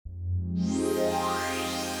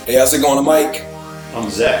Hey, how's it going, Mike? I'm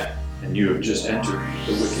Zack, and you have just entered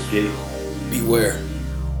the Wicket Gate. Beware.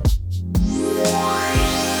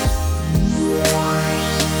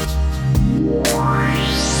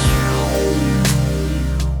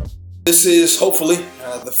 This is hopefully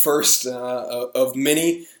the first of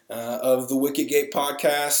many of the Wicket Gate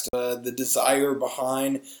Podcast. The desire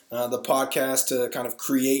behind the podcast to kind of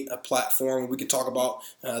create a platform where we could talk about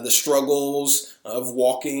the struggles of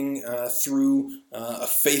walking through a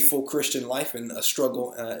faithful Christian life, and a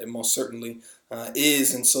struggle it most certainly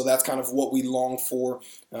is. And so that's kind of what we long for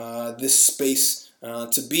this space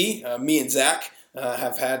to be. Me and Zack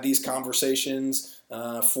have had these conversations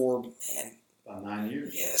for, man, About 9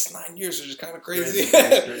 years. yes, 9 years, which is kind of crazy.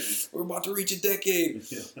 Crazy. We're about to reach a decade.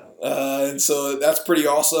 And so that's pretty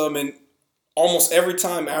awesome. And almost every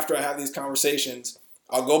time after I have these conversations,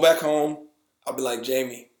 I'll go back home. I'll be like,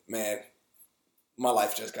 Jamie, man, my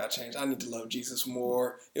life just got changed. I need to love Jesus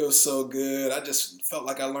more. It was so good. I just felt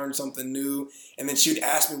like I learned something new. And then she'd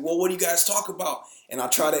ask me, well, what do you guys talk about? And I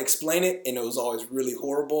try to explain it, and it was always really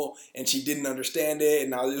horrible, and she didn't understand it.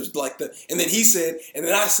 And it was like and then he said, and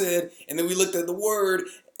then I said, and then we looked at the word,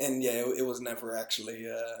 and yeah, it was never actually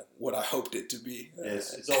what I hoped it to be.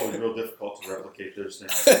 It's always real difficult to replicate those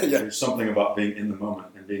things. Yeah. There's something about being in the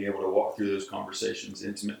moment and being able to walk through those conversations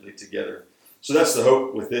intimately together. So that's the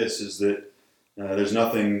hope with this, is that there's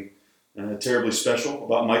nothing terribly special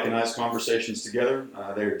about Mike and I's conversations together.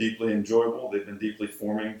 They're deeply enjoyable. They've been deeply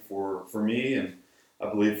forming for me, and I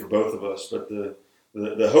believe for both of us. But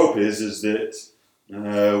the hope is that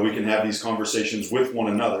we can have these conversations with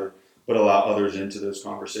one another, but allow others into those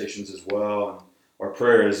conversations as well. And our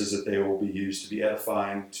prayer is that they will be used to be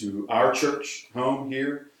edifying to our church home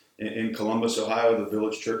here in Columbus, Ohio, the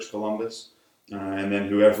Village Church Columbus, and then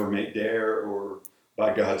whoever may dare or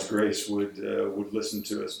by God's grace would listen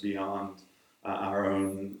to us beyond our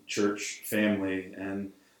own church family.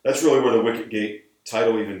 And that's really where the Wicket Gate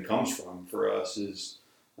title even comes from for us, is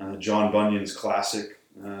John Bunyan's classic,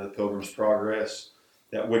 The Pilgrim's Progress.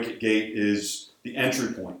 That Wicket Gate is the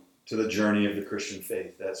entry point to the journey of the Christian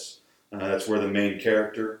faith. That's where the main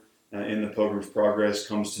character in the Pilgrim's Progress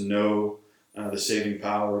comes to know the saving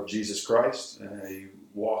power of Jesus Christ. He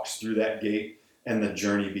walks through that gate, and the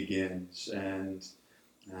journey begins. And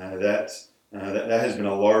that has been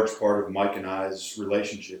a large part of Mike and I's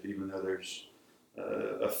relationship, even though there's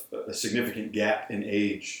a significant gap in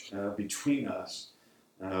age between us.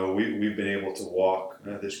 We've been able to walk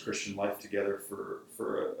this Christian life together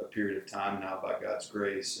for a period of time now by God's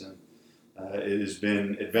grace. And it has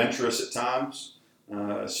been adventurous at times,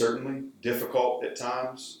 certainly, difficult at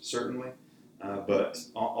times, certainly, but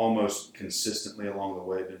almost consistently along the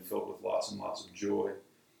way been filled with lots and lots of joy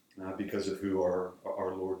because of who our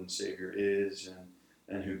Lord and Savior is,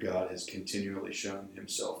 and who God has continually shown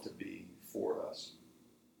himself to be for us.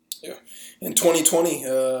 Yeah. And 2020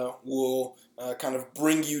 will kind of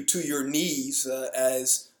bring you to your knees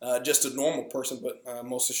as just a normal person, but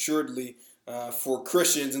most assuredly for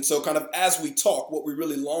Christians. And so kind of as we talk, what we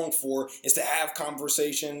really long for is to have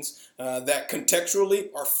conversations that contextually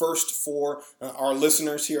are first for our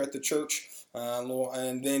listeners here at the church,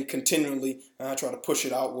 and then continually try to push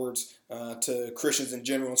it outwards to Christians in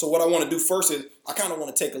general. And so what I want to do first is I kind of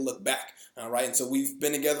want to take a look back. Right, and so we've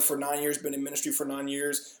been together for 9 years, been in ministry for 9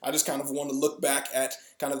 years. I just kind of want to look back at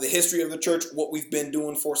kind of the history of the church, what we've been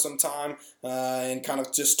doing for some time, and kind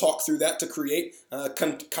of just talk through that to create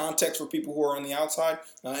context for people who are on the outside,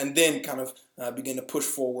 and then kind of begin to push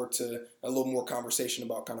forward to a little more conversation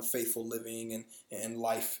about kind of faithful living and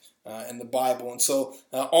life in the Bible. And so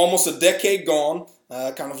almost a decade gone,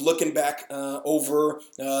 kind of looking back over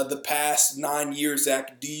the past 9 years,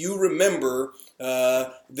 Zack, do you remember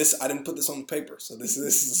this? I didn't put this on the paper, so this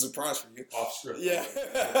is a surprise for you. Off script. Yeah.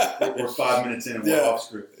 We're 5 minutes in and we're off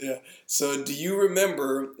script. Yeah. So do you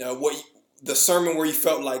remember the sermon where you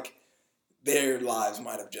felt like their lives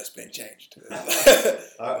might have just been changed?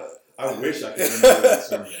 I wish I could remember that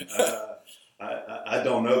sermon. I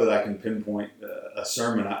don't know that I can pinpoint a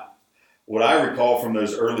sermon. What I recall from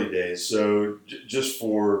those early days, so just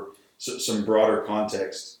for some broader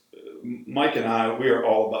context, Mike and I, we are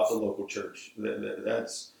all about the local church.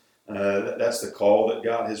 That's the call that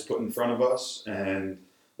God has put in front of us, and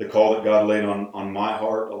the call that God laid on my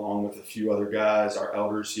heart, along with a few other guys, our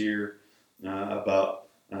elders here, about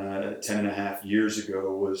 10 and a half years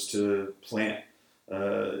ago, was to plant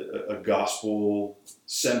a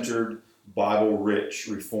gospel-centered, Bible-rich,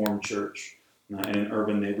 Reformed church in an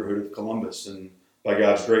urban neighborhood of Columbus. And by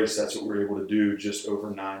God's grace, that's what we were able to do just over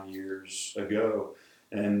 9 years ago.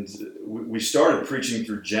 And we started preaching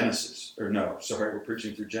through Genesis. We're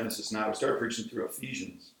preaching through Genesis now. We started preaching through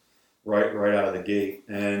Ephesians right out of the gate.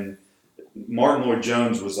 And Martin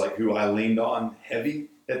Lloyd-Jones was like who I leaned on heavy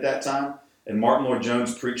at that time. And Martin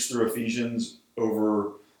Lloyd-Jones preached through Ephesians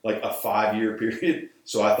over like a 5-year period.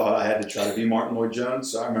 So I thought I had to try to be Martin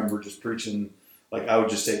Lloyd-Jones. So I remember just preaching, like I would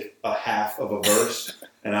just take a half of a verse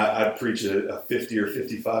and I'd preach a 50 or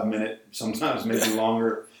 55 minute, sometimes maybe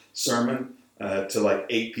longer sermon to like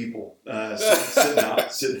 8 people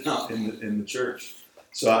sitting out in the church.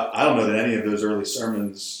 So I don't know that any of those early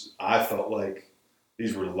sermons, I felt like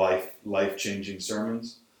these were life-changing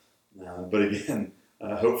sermons. But again,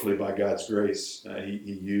 hopefully by God's grace,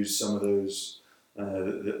 he used some of those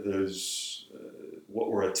what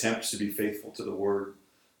were attempts to be faithful to the Word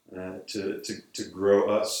to grow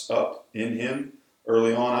us up in Him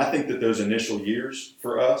early on. I think that those initial years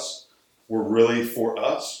for us were really for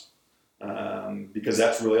us because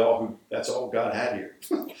that's all God had here.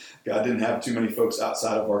 God didn't have too many folks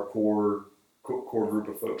outside of our core group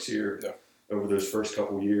of folks here over those first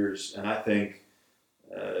couple of years, and I think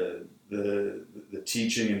the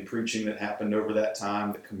teaching and preaching that happened over that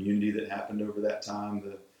time, the community that happened over that time,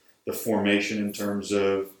 the formation in terms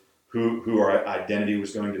of who our identity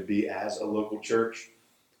was going to be as a local church,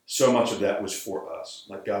 so much of that was for us.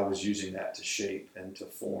 Like God was using that to shape and to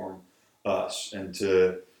form us and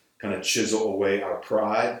to kind of chisel away our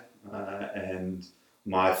pride and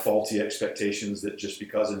my faulty expectations that just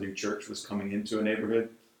because a new church was coming into a neighborhood,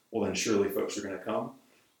 well then surely folks are going to come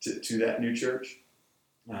to that new church.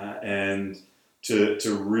 And to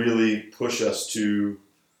really push us to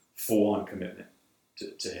full-on commitment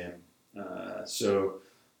to Him. So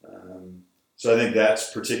I think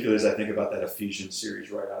that's particularly as I think about that Ephesians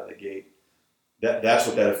series right out of the gate. That's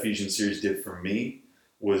what that Ephesians series did for me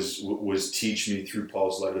was teach me through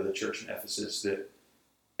Paul's letter to the church in Ephesus that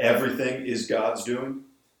everything is God's doing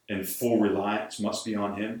and full reliance must be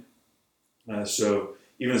on Him. So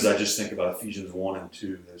even as I just think about Ephesians 1 and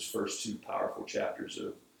 2, those first 2 powerful chapters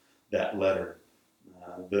of that letter,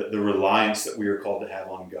 the reliance that we are called to have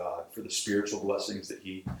on God for the spiritual blessings that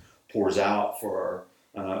He pours out for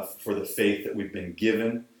the faith that we've been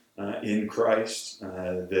given in Christ,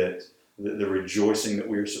 that the rejoicing that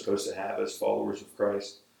we are supposed to have as followers of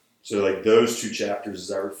Christ. So like those 2 chapters,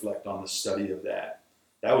 as I reflect on the study of that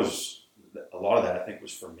was a lot of that I think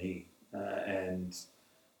was for me and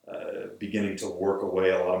beginning to work away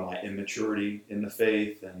a lot of my immaturity in the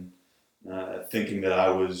faith and thinking that I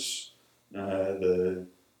was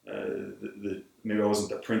maybe I wasn't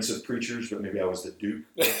the prince of preachers, but maybe I was the duke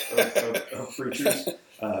of preachers.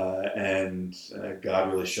 And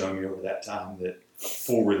God really showed me over that time that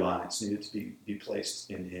full reliance needed to be placed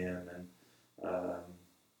in Him. And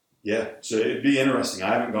so it'd be interesting.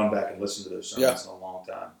 I haven't gone back and listened to those sermons in a long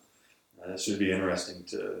time. So it'd be interesting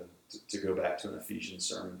to go back to an Ephesians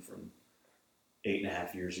sermon from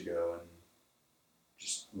 8.5 years ago and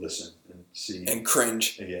just listen and see. And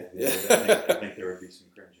cringe. Yeah. I think there would be some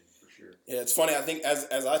cringing for sure. Yeah, it's funny. I think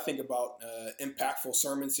as I think about impactful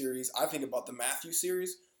sermon series, I think about the Matthew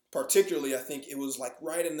series. Particularly, I think it was like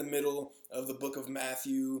right in the middle of the book of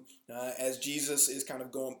Matthew as Jesus is kind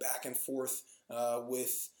of going back and forth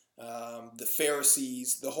with the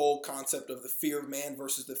Pharisees. The whole concept of the fear of man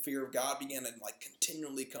versus the fear of God began to like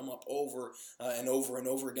continually come up over and over and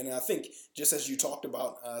over again. And I think just as you talked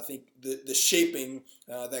about, I think the shaping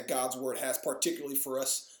that God's word has, particularly for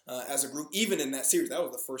us as a group, even in that series, that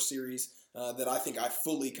was the first series that I think I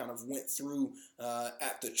fully kind of went through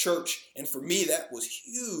at the church. And for me, that was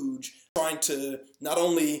huge, trying to not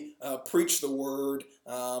only preach the word,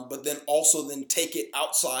 but then also then take it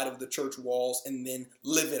outside of the church walls and then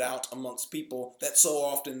live it out amongst people. That's so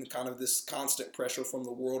often kind of this constant pressure from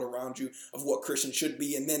the world around you of what Christians should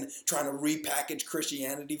be, and then trying to repackage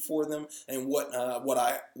Christianity for them and what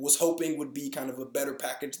I was hoping would be kind of a better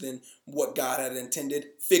package than what God had intended,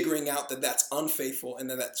 figuring out that that's unfaithful and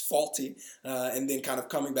that that's faulty, and then kind of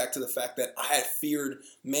coming back to the fact that I had feared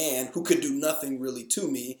man who could do nothing really to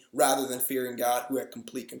me rather than fearing God who had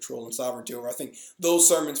complete control and sovereignty over. I think those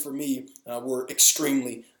sermons for me were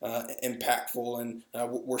extremely impactful and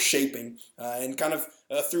were shaping. And kind of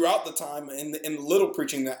throughout the time in the little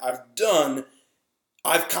preaching that I've done,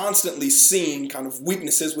 I've constantly seen kind of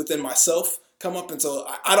weaknesses within myself come up. And so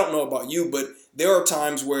I don't know about you, but there are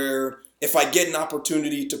times where if I get an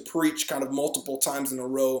opportunity to preach kind of multiple times in a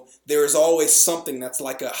row, there is always something that's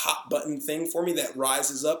like a hot button thing for me that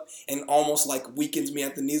rises up and almost like weakens me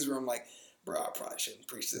at the knees where I'm like, bro, I probably shouldn't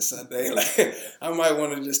preach this Sunday. Like, I might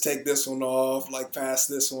want to just take this one off, like pass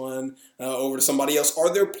this one over to somebody else.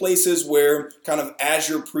 Are there places where kind of as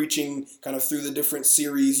you're preaching kind of through the different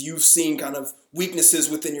series, you've seen kind of weaknesses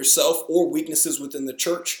within yourself or weaknesses within the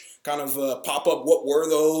church kind of pop up? What were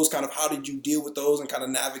those? Kind of how did you deal with those and kind of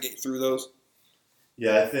navigate through those?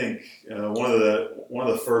 Yeah, I think one of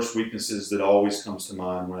the first weaknesses that always comes to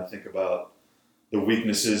mind when I think about the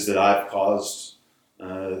weaknesses that I've caused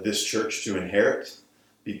this church to inherit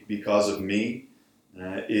because of me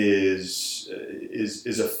is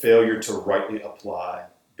a failure to rightly apply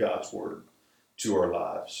God's word to our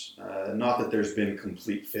lives. Not that there's been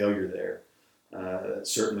complete failure there. That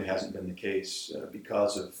certainly hasn't been the case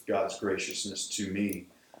because of God's graciousness to me.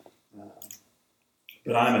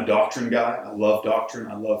 But I'm a doctrine guy. I love doctrine.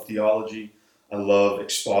 I love theology. I love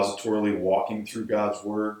expositorily walking through God's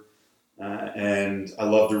word. And I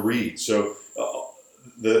love to read. So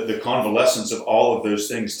the convalescence of all of those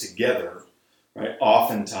things together, right,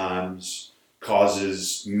 oftentimes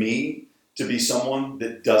causes me to be someone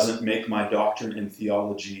that doesn't make my doctrine and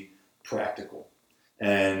theology practical.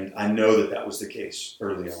 And I know that was the case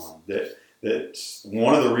early on. That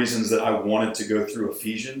one of the reasons that I wanted to go through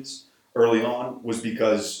Ephesians early on was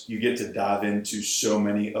because you get to dive into so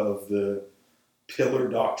many of the pillar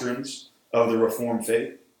doctrines of the Reformed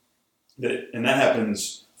faith. And that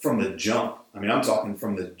happens from the jump. I mean, I'm talking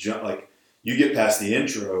from the jump. Like, you get past the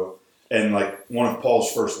intro, and like one of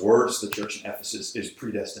Paul's first words to the church in Ephesus is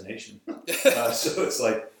predestination. So it's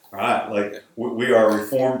like, all right, like we are a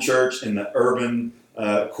Reformed church in the urban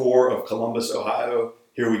core of Columbus, Ohio.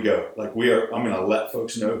 Here we go. Like I'm going to let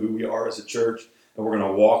folks know who we are as a church, and we're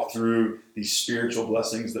going to walk through these spiritual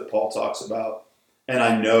blessings that Paul talks about. And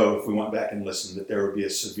I know if we went back and listened that there would be a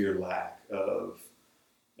severe lack of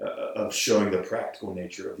showing the practical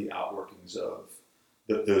nature of the outworkings of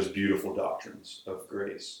those beautiful doctrines of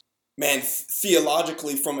grace. Man,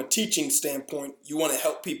 theologically, from a teaching standpoint, you want to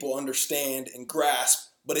help people understand and grasp,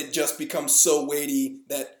 but it just becomes so weighty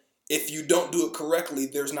that if you don't do it correctly,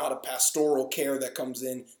 there's not a pastoral care that comes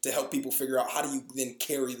in to help people figure out how do you then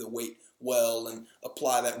carry the weight well and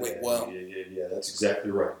apply that weight well. Yeah, that's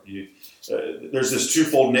exactly right. There's this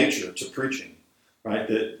twofold nature to preaching, right?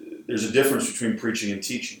 That there's a difference between preaching and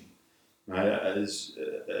teaching, right?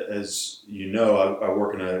 As you know, I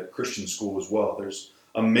work in a Christian school as well. There's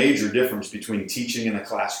a major difference between teaching in a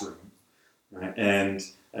classroom, right,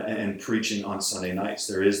 and preaching on Sunday nights.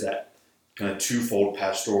 There is that kind of twofold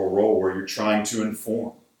pastoral role where you're trying to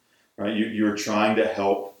inform, right? You're trying to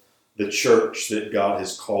help the church that God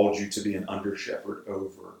has called you to be an under shepherd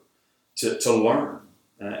over, to learn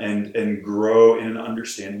and grow in an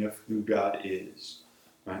understanding of who God is,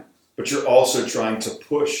 right? But you're also trying to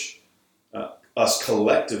push us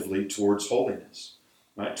collectively towards holiness,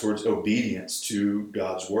 right? Towards obedience to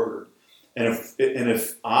God's word. And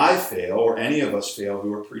if I fail, or any of us fail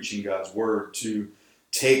who are preaching God's word, to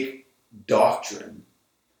take doctrine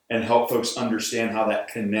and help folks understand how that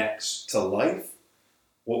connects to life,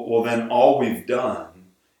 well, then all we've done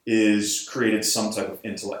is created some type of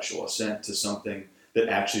intellectual assent to something that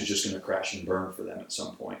actually is just going to crash and burn for them at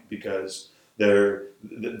some point, because they're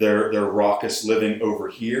raucous living over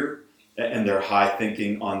here and their high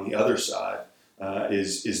thinking on the other side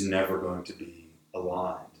is never going to be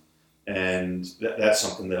aligned. And that's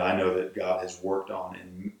something that I know that God has worked on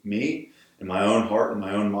in me, in my own heart and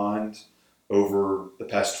my own mind, over the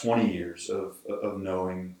past 20 years of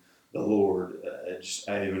knowing the Lord.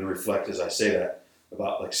 I even reflect as I say that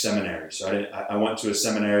about like seminary. So I went to a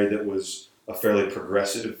seminary that was a fairly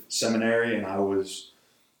progressive seminary, and I was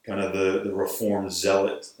kind of the reformed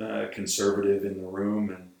zealot, conservative in the room.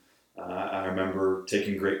 And I remember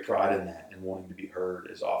taking great pride in that and wanting to be heard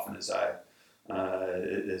as often as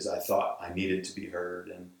I thought I needed to be heard.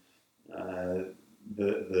 And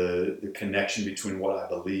the connection between what I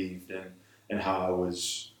believed and how I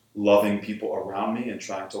was loving people around me and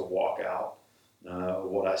trying to walk out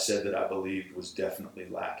what I said that I believed was definitely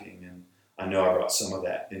lacking. And I know I brought some of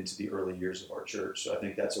that into the early years of our church. So I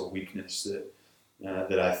think that's a weakness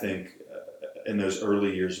that I think in those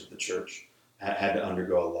early years of the church had to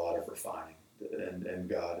undergo a lot of refining. And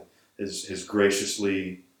God has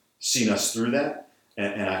graciously seen us through that.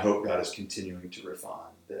 And I hope God is continuing to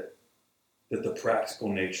refine that the practical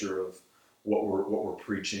nature of what we're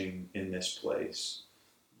preaching in this place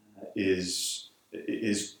is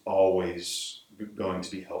always going to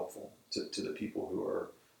be helpful to the people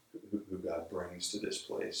who God brings to this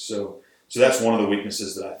place. So that's one of the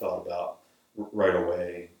weaknesses that I thought about right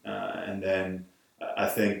away. And then I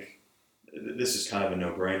think this is kind of a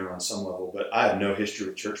no-brainer on some level, but I have no history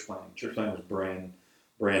with church planting. Church planting was brand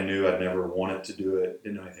brand new. I'd never wanted to do it.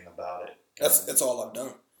 Didn't know anything about it. That's all I've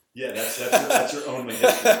done. Yeah, that's your only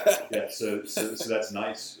history. Yeah, so that's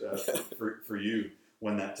nice for you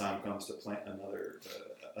when that time comes to plant another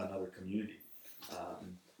community.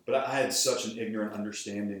 But I had such an ignorant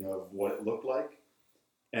understanding of what it looked like,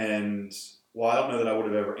 and while I don't know that I would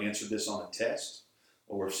have ever answered this on a test,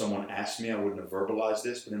 or if someone asked me, I wouldn't have verbalized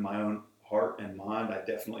this. But in my own heart and mind, I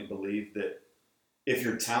definitely believe that if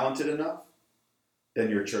you're talented enough, then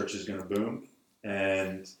your church is going to boom.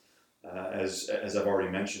 And as I've already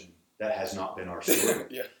mentioned, that has not been our story.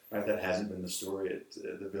 Yeah. Right? That hasn't been the story at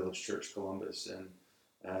the Village Church Columbus,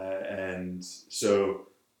 and so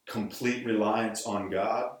complete reliance on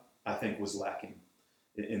God, I think, was lacking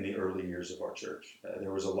in the early years of our church.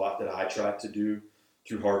 There was a lot that I tried to do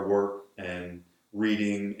through hard work and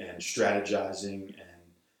reading and strategizing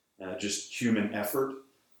and just human effort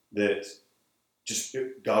that just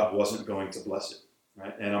God wasn't going to bless it.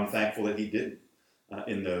 Right? And I'm thankful that He didn't.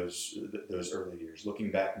 In those early years.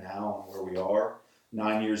 Looking back now on where we are,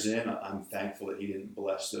 9 years in, I'm thankful that He didn't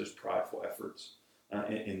bless those prideful efforts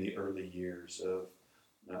in the early years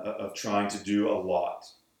of trying to do a lot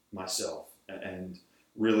myself and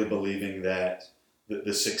really believing that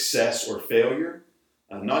the success or failure,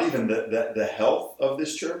 not even the health of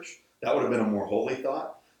this church, that would have been a more holy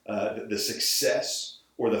thought. The success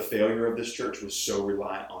or the failure of this church was so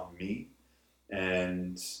reliant on me.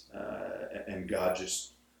 And God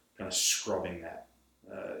just kind of scrubbing that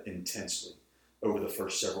intensely over the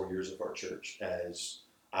first several years of our church as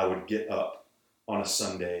I would get up on a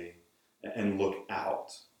Sunday and look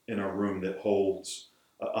out in a room that holds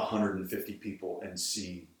 150 people and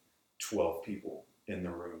see 12 people in the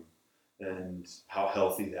room, and how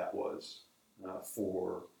healthy that was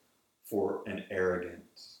for an arrogant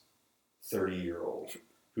 30-year-old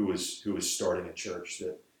who was starting a church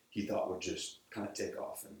that he thought would just kind of take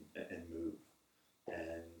off and move.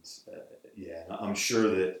 And I'm sure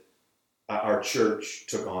that our church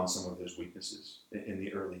took on some of those weaknesses in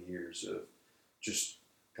the early years of just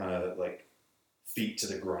kind of like feet to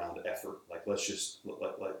the ground effort. Like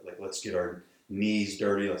let's get our knees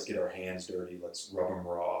dirty, let's get our hands dirty, let's rub them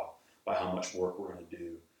raw by how much work we're going to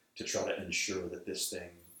do to try to ensure that this thing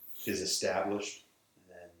is established.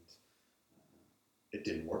 And it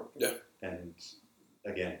didn't work. Yeah. And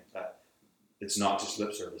again, it's not just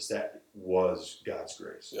lip service. That was God's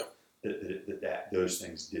grace. Yeah. That those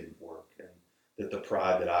things didn't work, and that the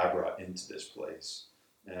pride that I brought into this place,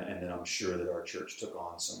 and then I'm sure that our church took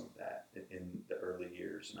on some of that in the early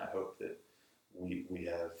years, and I hope that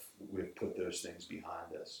we've put those things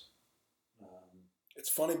behind us. It's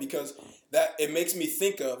funny because that it makes me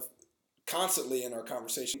think of constantly in our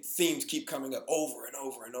conversation, themes keep coming up over and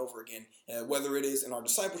over and over again, whether it is in our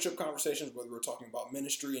discipleship conversations, whether we're talking about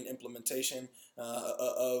ministry and implementation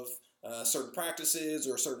of certain practices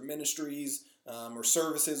or certain ministries or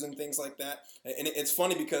services and things like that. And it's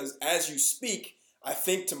funny because as you speak, I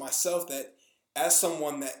think to myself that as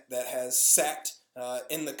someone that has sat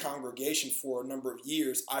in the congregation for a number of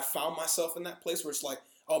years, I found myself in that place where it's like,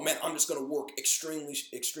 oh man, I'm just going to work extremely,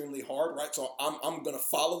 extremely hard, right? So I'm going to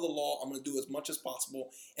follow the law. I'm going to do as much as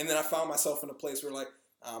possible. And then I found myself in a place where like,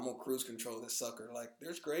 I'm going to cruise control this sucker. Like,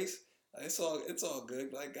 there's grace. It's all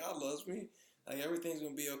good. Like, God loves me. Like, everything's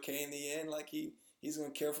going to be okay in the end. Like, he's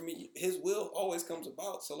going to care for me. His will always comes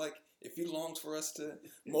about. So like, if He longs for us to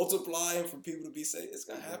multiply and for people to be saved, it's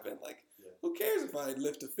going to happen. Like, who cares if I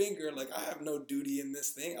lift a finger? Like, I have no duty in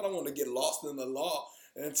this thing. I don't want to get lost in the law.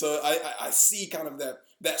 And so I see kind of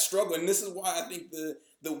that struggle. And this is why I think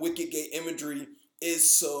the Wicket Gate imagery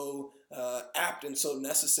is so apt and so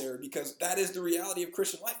necessary, because that is the reality of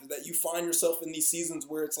Christian life, is that you find yourself in these seasons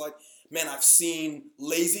where it's like, man, I've seen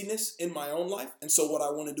laziness in my own life. And so what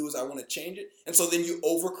I want to do is I want to change it. And so then you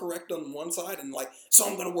overcorrect on one side and like, so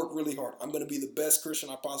I'm going to work really hard. I'm going to be the best Christian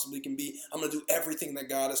I possibly can be. I'm going to do everything that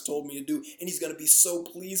God has told me to do. And He's going to be so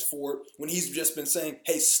pleased for it when He's just been saying,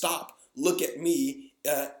 hey, stop, look at me,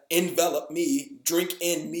 envelop me, drink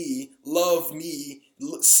in me, love me,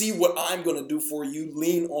 see what I'm going to do for you,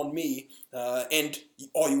 lean on me, and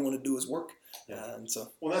all you want to do is work. And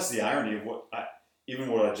so, well, that's the irony of what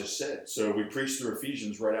I just said. So we preached through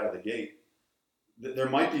Ephesians right out of the gate. There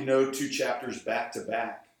might be no two chapters back to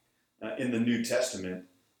back in the New Testament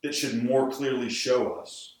that should more clearly show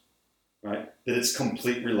us, right, that it's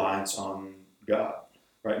complete reliance on God.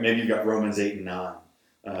 Right? Maybe you've got Romans 8 and 9.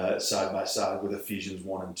 Side by side with Ephesians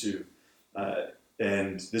 1 and 2.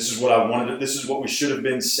 And this is what I wanted. This is what we should have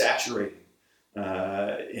been saturating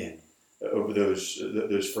in over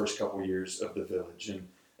those first couple of years of the village.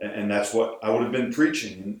 And that's what I would have been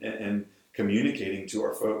preaching and communicating to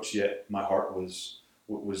our folks. Yet my heart was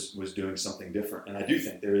was doing something different. And I do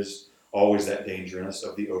think there is always that danger in us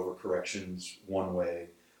of the overcorrections one way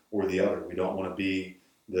or the other. We don't want to be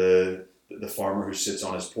the farmer who sits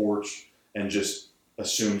on his porch and just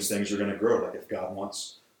assumes things are going to grow. Like if God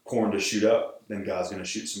wants corn to shoot up, then God's going to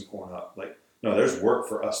shoot some corn up. Like, no, there's work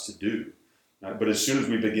for us to do. Right? But as soon as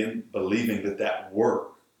we begin believing that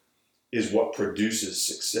work is what produces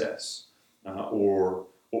success or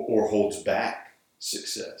holds back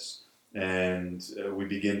success, and we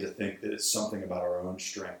begin to think that it's something about our own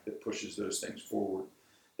strength that pushes those things forward,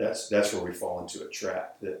 that's where we fall into a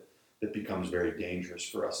trap that becomes very dangerous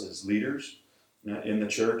for us as leaders in the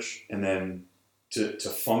church, and then to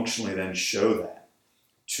functionally then show that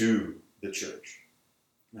to the church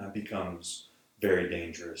becomes very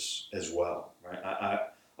dangerous as well. Right?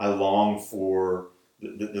 I long for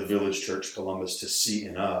the Village Church Columbus to see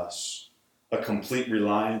in us a complete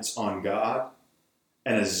reliance on God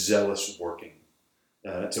and a zealous working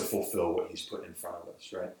to fulfill what He's put in front of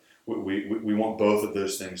us. Right? We want both of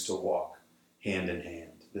those things to walk hand in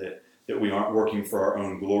hand. That we aren't working for our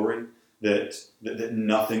own glory. That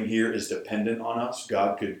nothing here is dependent on us.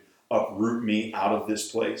 God could uproot me out of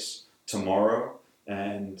this place tomorrow,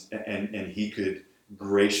 and He could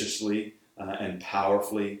graciously and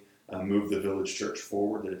powerfully move the Village Church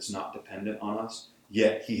forward. That it's not dependent on us.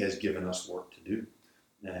 Yet He has given us work to do,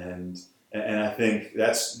 and I think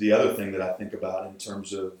that's the other thing that I think about in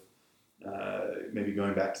terms of maybe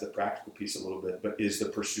going back to the practical piece a little bit, but is the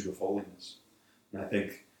pursuit of holiness. And I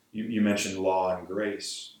think you mentioned law and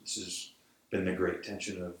grace. This has been the great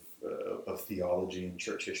tension of theology and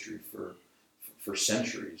church history for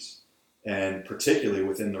centuries, and particularly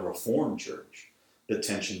within the Reformed Church, the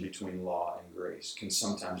tension between law and grace can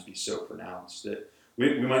sometimes be so pronounced that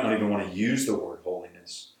we might not even want to use the word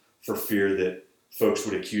holiness for fear that folks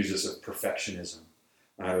would accuse us of perfectionism,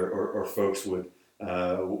 right? or folks would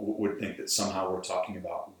think that somehow we're talking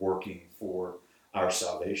about working for our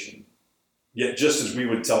salvation. Yet just as we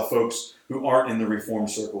would tell folks who aren't in the Reformed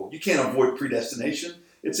circle, you can't avoid predestination.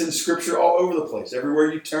 It's in Scripture all over the place.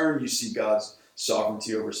 Everywhere you turn, you see God's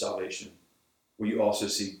sovereignty over salvation. Well, you also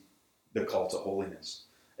see the call to holiness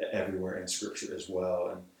everywhere in Scripture as well.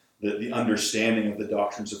 And the understanding of the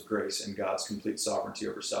doctrines of grace and God's complete sovereignty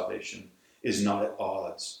over salvation is not at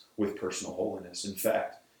odds with personal holiness. In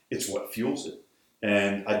fact, it's what fuels it.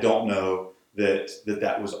 And I don't know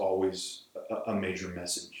that was always a major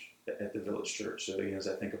message at the Village Church. So as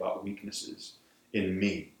I think about weaknesses in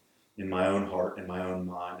me, in my own heart and my own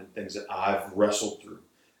mind, and things that I've wrestled through,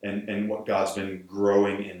 and what God's been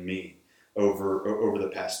growing in me over the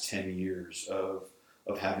past 10 years of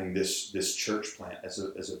having this church plant as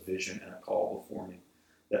a vision and a call before me,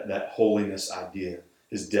 that holiness idea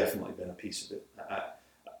has definitely been a piece of it.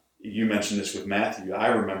 You mentioned this with Matthew. I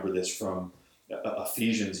remember this from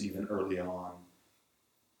Ephesians even early on,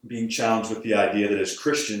 being challenged with the idea that as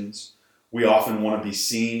Christians, we often want to be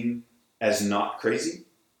seen as not crazy,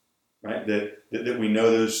 right? That we know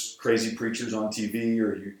those crazy preachers on TV,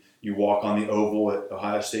 or you walk on the Oval at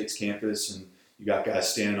Ohio State's campus and you got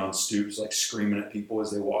guys standing on stoops like screaming at people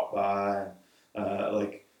as they walk by. And,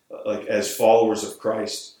 like as followers of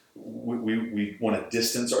Christ, we want to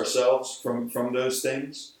distance ourselves from those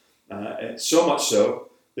things, and so much so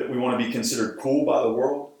that we want to be considered cool by the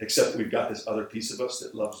world, except we've got this other piece of us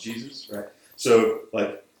that loves Jesus, right? So,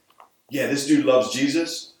 this dude loves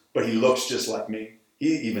Jesus, but he looks just like me.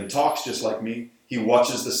 He even talks just like me. He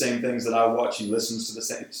watches the same things that I watch. He listens to the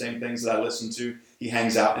same things that I listen to. He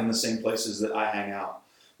hangs out in the same places that I hang out,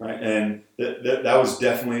 right? And that was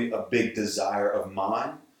definitely a big desire of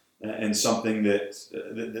mine, and something that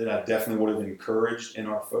I definitely would have encouraged in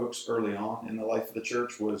our folks early on in the life of the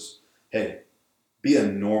church was, hey, be a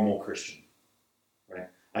normal Christian, right?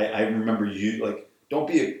 I remember don't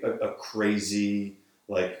be a crazy,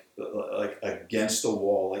 against the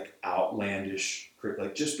wall, outlandish,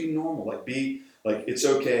 just be normal, it's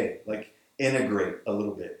okay, integrate a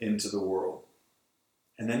little bit into the world.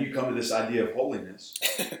 And then you come to this idea of holiness,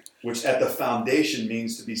 which at the foundation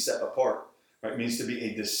means to be set apart, right? It means to be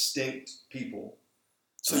a distinct people.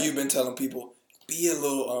 So you've been telling people, be a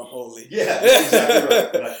little unholy. Yeah, that's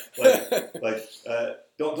exactly right.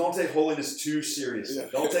 Don't take holiness too seriously. Yeah.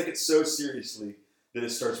 Don't take it so seriously that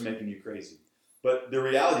it starts making you crazy. But the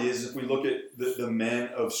reality is, if we look at the men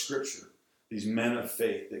of Scripture, these men of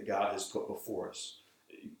faith that God has put before us,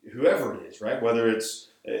 whoever it is, right? Whether it's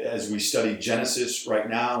as we study Genesis right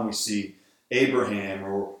now and we see Abraham,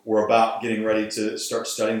 or we're about getting ready to start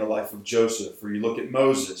studying the life of Joseph, or you look at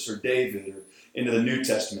Moses or David, or into the New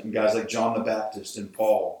Testament and guys like John the Baptist and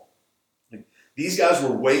Paul. These guys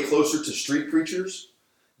were way closer to street preachers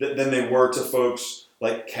than they were to folks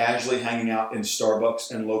like casually hanging out in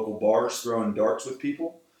Starbucks and local bars, throwing darts with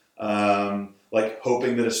people, like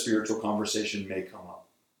hoping that a spiritual conversation may come up.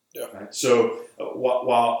 Yeah. Right? So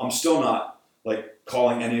while I'm still not like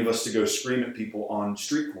calling any of us to go scream at people on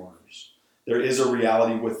street corners, there is a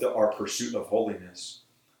reality with our pursuit of holiness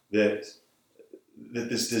that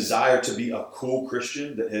this desire to be a cool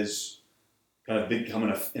Christian that has kind of become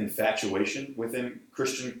an infatuation within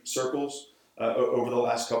Christian circles over the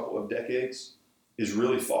last couple of decades is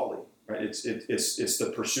really folly, right? It's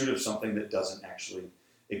the pursuit of something that doesn't actually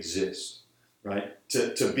exist, right?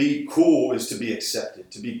 To be cool is to be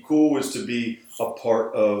accepted. To be cool is to be a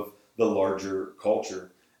part of the larger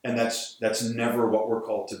culture. And that's never what we're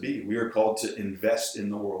called to be. We are called to invest in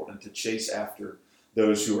the world and to chase after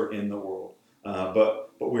those who are in the world.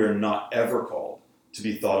 But we are not ever called to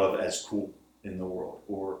be thought of as cool in the world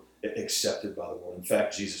or accepted by the world. In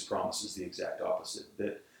fact, Jesus promises the exact opposite,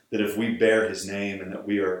 that if we bear his name and that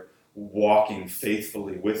we are walking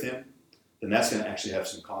faithfully with him, then that's going to actually have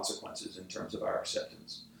some consequences in terms of our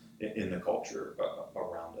acceptance in the culture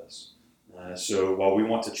around us. So while we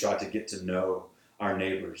want to try to get to know our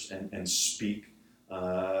neighbors and speak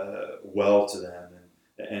well to them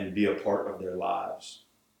and be a part of their lives,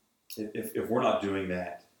 if we're not doing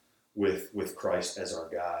that with Christ as our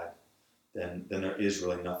guide, then there is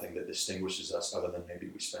really nothing that distinguishes us other than maybe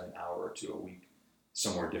we spend an hour or two a week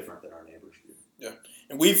somewhere different than our neighbors do. Yeah,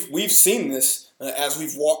 and we've seen this as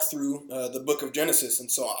we've walked through the book of Genesis, and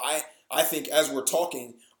so I think as we're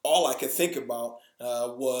talking, all I could think about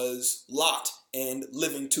was Lot and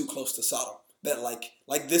living too close to Sodom. That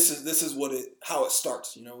like this is how it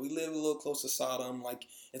starts. You know, we live a little close to Sodom, like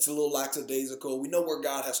it's a little lackadaisical. We know where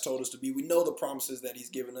God has told us to be. We know the promises that he's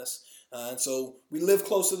given us. And so we live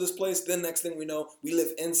close to this place. Then next thing we know, we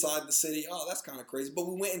live inside the city. Oh, that's kind of crazy. But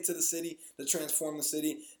we went into the city to transform the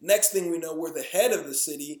city. Next thing we know, we're the head of the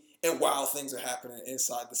city. And while things are happening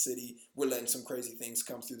inside the city, we're letting some crazy things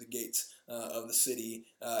come through the gates of the city.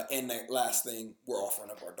 And that last thing, we're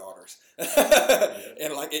offering up our daughters.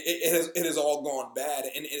 And like it has all gone bad.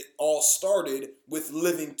 And it all started with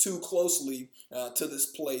living too closely to this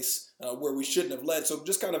place where we shouldn't have led. So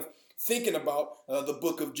just kind of thinking about the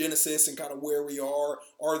book of Genesis and kind of where we are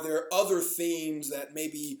there other themes that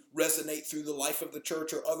maybe resonate through the life of the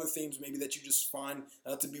church, or other themes maybe that you just find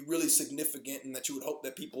to be really significant and that you would hope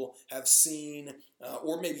that people have seen,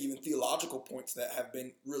 or maybe even theological points that have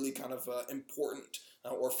been really kind of important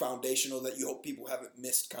or foundational that you hope people haven't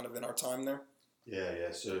missed kind of in our time there?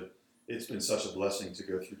 Yeah. So it's been such a blessing to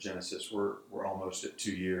go through Genesis. We're almost at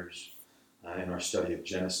 2 years in our study of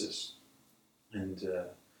Genesis, and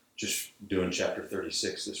just doing chapter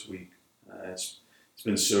 36 this week. It's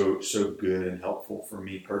been so good and helpful for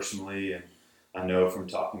me personally, and I know from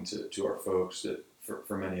talking to our folks that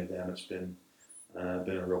for many of them it's been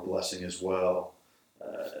a real blessing as well.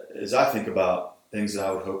 As I think about things that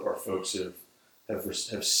I would hope our folks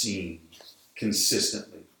have seen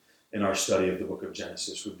consistently in our study of the book of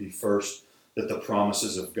Genesis would be, first, that the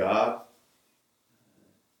promises of God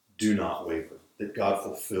do not waver, that God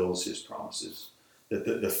fulfills his promises.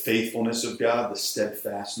 That the faithfulness of God, the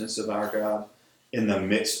steadfastness of our God in the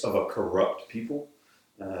midst of a corrupt people,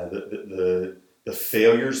 the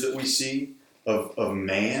failures that we see of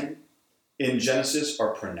man in Genesis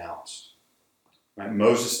are pronounced. Right?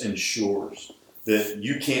 Moses ensures that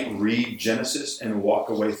you can't read Genesis and walk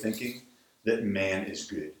away thinking that man is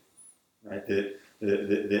good. Right?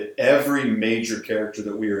 That every major character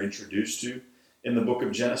that we are introduced to in the book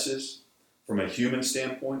of Genesis, from a human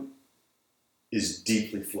standpoint, is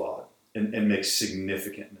deeply flawed and makes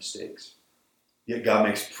significant mistakes. Yet God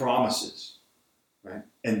makes promises, right,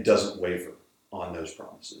 and doesn't waver on those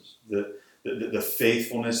promises. The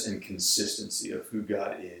faithfulness and consistency of who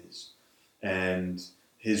God is, and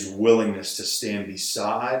his willingness to stand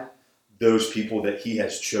beside those people that he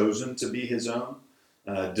has chosen to be his own,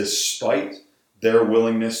 despite their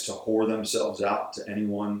willingness to whore themselves out to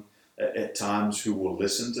anyone at times who will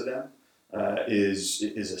listen to them, is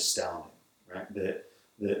astounding. Right?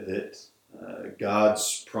 That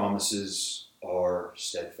God's promises are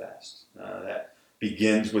steadfast. That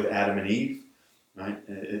begins with Adam and Eve, right?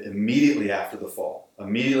 Immediately after the fall,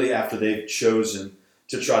 immediately after they've chosen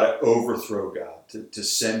to try to overthrow God, to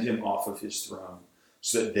send him off of his throne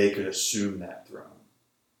so that they could assume that throne.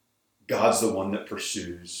 God's the one that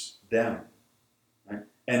pursues them, right?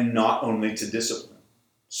 And not only to discipline,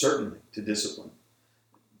 certainly to discipline,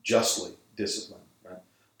 justly discipline,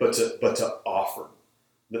 but to offer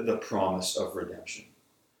the promise of redemption,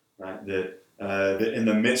 right? That in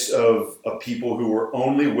the midst of a people who were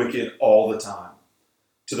only wicked all the time,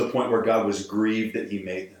 to the point where God was grieved that he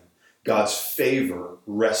made them, God's favor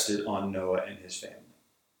rested on Noah and his family.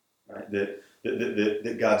 Right?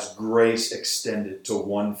 That God's grace extended to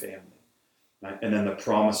one family. Right? And then the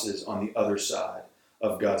promises on the other side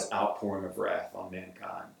of God's outpouring of wrath on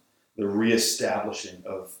mankind. The reestablishing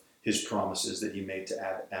of his promises that he made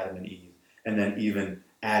to Adam and Eve. And then even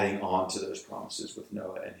adding on to those promises with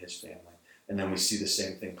Noah and his family. And then we see the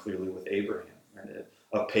same thing clearly with Abraham, right?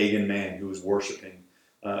 A pagan man who was worshiping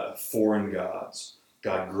foreign gods.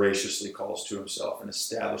 God graciously calls to himself and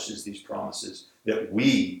establishes these promises that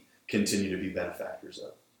we continue to be benefactors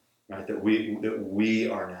of, right? That we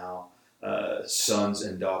are now sons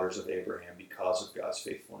and daughters of Abraham because of God's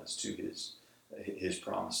faithfulness to his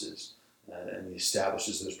promises. And he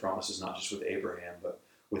establishes those promises not just with Abraham, but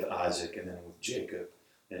with Isaac and then with Jacob.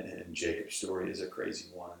 And Jacob's story is a crazy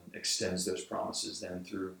one. Extends those promises then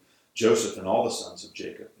through Joseph and all the sons of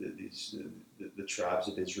Jacob, the tribes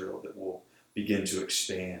of Israel that will begin to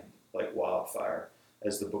expand like wildfire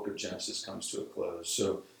as the book of Genesis comes to a close.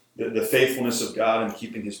 So the faithfulness of God in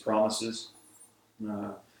keeping his promises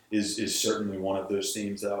is certainly one of those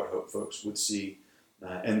themes that I would hope folks would see.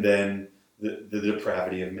 And then the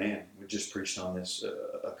depravity of man. We just preached on this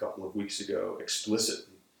a couple of weeks ago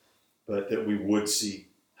explicitly, but that we would see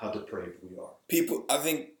how depraved we are. People, I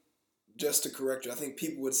think, just to correct you, I think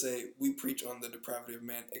people would say we preach on the depravity of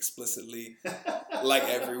man explicitly like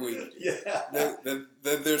every week. Yeah.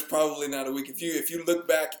 There's probably not a week. If you look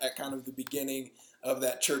back at kind of the beginning of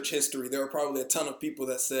that church history, there were probably a ton of people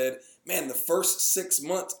that said, man, the first 6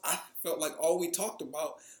 months, I felt like all we talked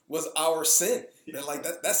about was our sin. Yeah. They're like,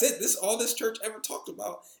 that's it. All this church ever talked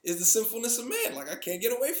about is the sinfulness of man. Like, I can't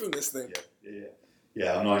get away from this thing.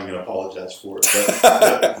 Yeah, I'm not even going to apologize for it.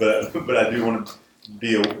 But I do want to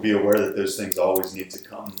be aware that those things always need to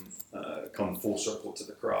come full circle to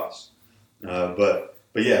the cross. But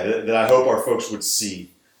yeah, that I hope our folks would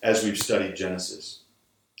see as we've studied Genesis,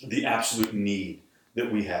 the absolute need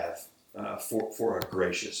that we have for a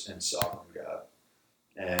gracious and sovereign God.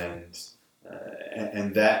 And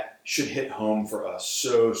that should hit home for us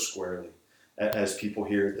so squarely as people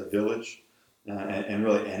here at the Village, and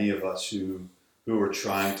really any of us who are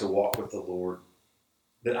trying to walk with the Lord,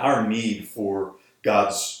 that our need for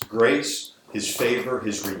God's grace, his favor,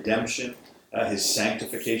 his redemption, his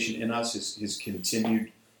sanctification in us, his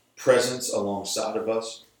continued presence alongside of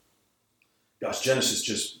us. Gosh, Genesis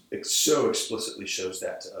just so explicitly shows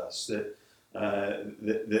that to us,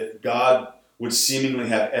 that God would seemingly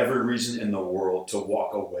have every reason in the world to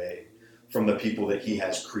walk away from the people that he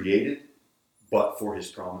has created, but for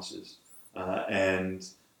his promises.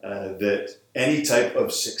 That any type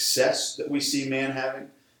of success that we see man having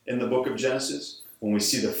in the book of Genesis, when we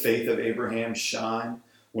see the faith of Abraham shine,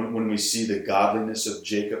 when we see the godliness of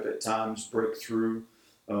Jacob at times break through,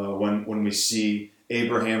 when we see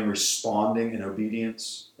Abraham responding in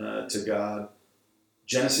obedience to God,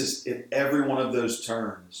 Genesis, at every one of those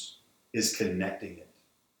turns, is connecting it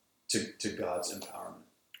to God's empowerment.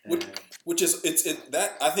 Which is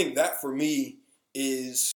that I think that for me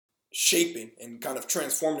is shaping and kind of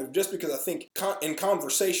transformative, just because I think in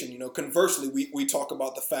conversation, conversely, we talk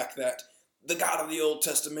about the fact that the God of the Old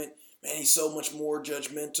Testament, man, he's so much more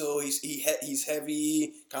judgmental. He's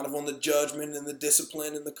heavy kind of on the judgment and the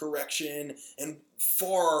discipline and the correction, and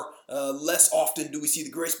far less often do we see the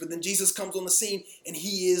grace. But then Jesus comes on the scene and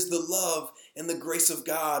he is the love and the grace of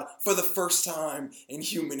God for the first time in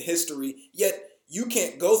human history. Yet you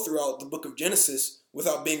can't go throughout the book of Genesis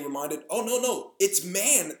without being reminded, oh, no, it's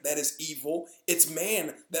man that is evil. It's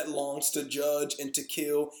man that longs to judge and to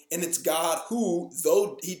kill. And it's God who,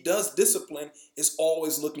 though he does discipline, is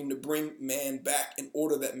always looking to bring man back in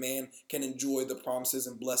order that man can enjoy the promises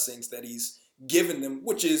and blessings that he's given them,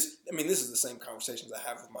 which is, this is the same conversations I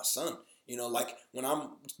have with my son. Like when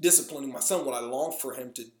I'm disciplining my son, what I long for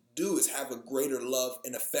him to do is have a greater love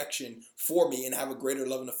and affection for me, and have a greater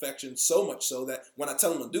love and affection, so much so that when I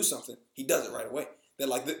tell him to do something, he does it right away. That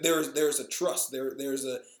like there's a trust,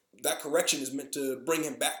 that correction is meant to bring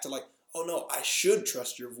him back to like, oh no, I should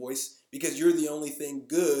trust your voice because you're the only thing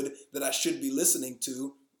good that I should be listening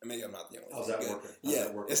to. Maybe I'm not the only. How's that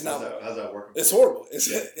working? It's not. How's that working? It's horrible.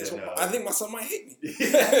 No, I think my son might hate me.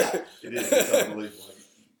 It is. It's unbelievable.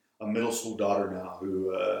 A middle school daughter now who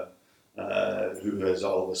has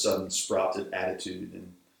all of a sudden sprouted attitude,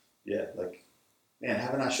 and man,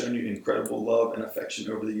 haven't I shown you incredible love and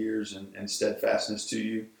affection over the years and steadfastness to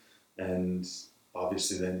you? And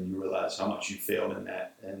obviously then you realize how much you failed in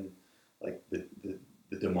that, and like the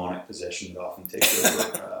demonic possession that often takes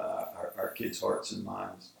over our kids' hearts and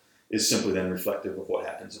minds is simply then reflective of what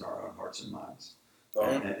happens in our own hearts and minds.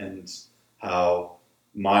 And how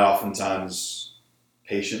my oftentimes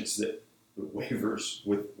patience that wavers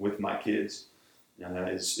with my kids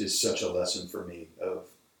is such a lesson for me of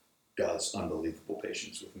God's unbelievable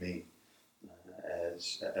patience with me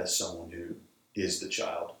as someone who is the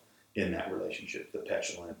child in that relationship, the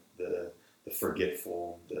petulant, the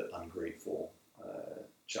forgetful, the ungrateful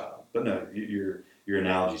child. But no, your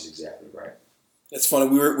analogy is exactly right. It's funny.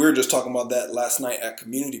 We were just talking about that last night at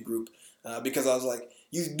community group because I was like,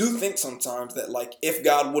 you do think sometimes that like if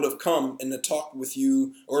God would have come and to talk with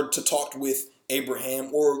you or to talk with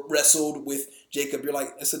Abraham or wrestled with Jacob, you're like,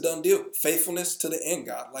 it's a done deal. Faithfulness to the end,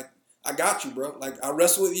 God. Like, I got you, bro. Like, I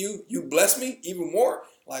wrestle with you. You bless me even more.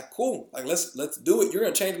 Like, cool. Like, let's do it. You're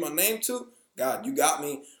going to change my name too? God, you got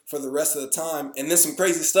me for the rest of the time. And then some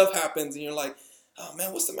crazy stuff happens and you're like, oh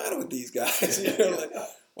man, what's the matter with these guys? You're like,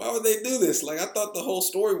 why would they do this? Like, I thought the whole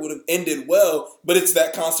story would have ended well, but it's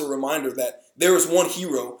that constant reminder that there is one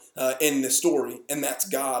hero in this story, and that's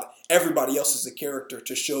God. Everybody else is a character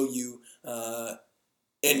to show you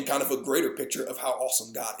in kind of a greater picture of how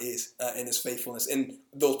awesome God is and his faithfulness. And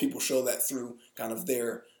those people show that through kind of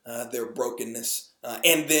their brokenness.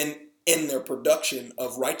 And then in their production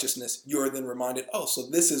of righteousness, you're then reminded, oh, so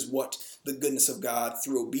this is what the goodness of God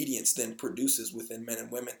through obedience then produces within men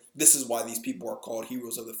and women. This is why these people are called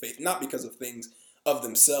heroes of the faith, not because of things of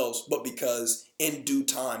themselves, but because in due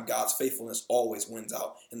time, God's faithfulness always wins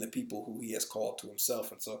out in the people who he has called to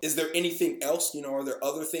himself. And so is there anything else, are there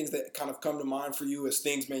other things that kind of come to mind for you as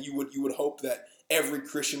things, man, you would hope that every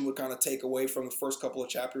Christian would kind of take away from the first couple of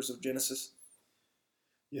chapters of Genesis?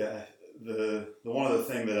 Yeah, the one other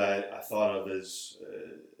thing that I thought of as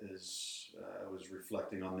I was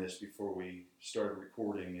reflecting on this before we started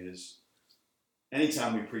recording is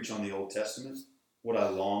anytime we preach on the Old Testament, what I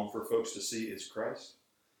long for folks to see is Christ.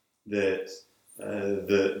 That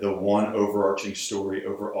the one overarching story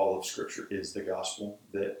over all of Scripture is the gospel.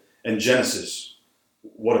 And Genesis,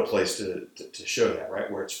 what a place to show that,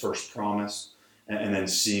 right? Where it's first promised, and then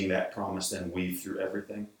seeing that promise then weave through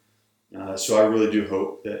everything. So I really do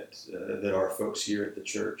hope that our folks here at the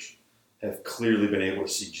church have clearly been able to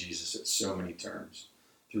see Jesus at so many turns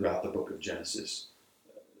throughout the book of Genesis.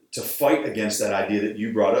 To fight against that idea that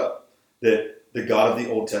you brought up, that the God of the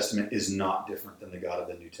Old Testament is not different than the God of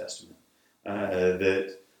the New Testament.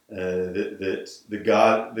 That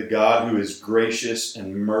the God who is gracious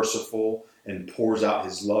and merciful and pours out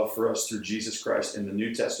his love for us through Jesus Christ in the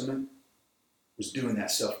New Testament was doing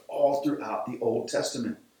that stuff all throughout the Old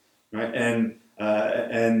Testament. Right?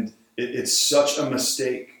 And it's such a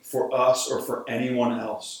mistake for us or for anyone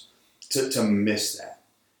else to miss that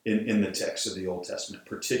in the text of the Old Testament,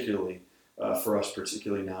 particularly for us,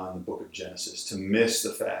 particularly now in the book of Genesis, to miss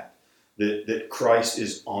the fact that Christ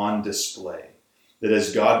is on display, that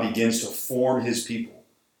as God begins to form his people,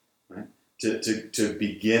 right, to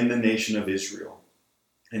begin the nation of Israel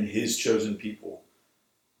and his chosen people,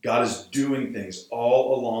 God is doing things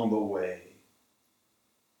all along the way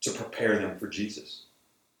to prepare them for Jesus.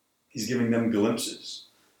 He's giving them glimpses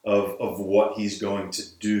of what he's going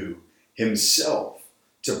to do himself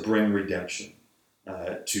to bring redemption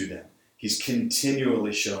to them. He's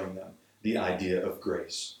continually showing them the idea of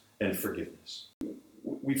grace and forgiveness.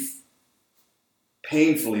 We've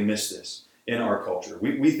painfully missed this in our culture.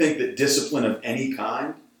 We think that discipline of any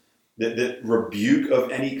kind, that rebuke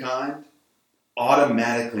of any kind,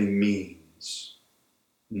 automatically means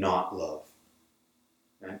not love.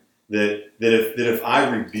 Right? That if I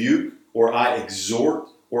rebuke or I exhort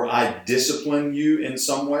or I discipline you in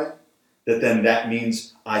some way, that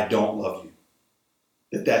means I don't love you.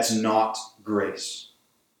 That's not grace.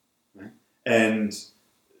 Right? And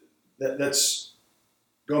that's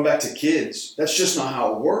going back to kids. That's just not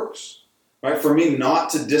how it works. Right? For me not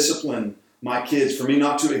to discipline my kids, for me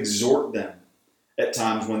not to exhort them at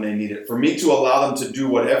times when they need it, for me to allow them to do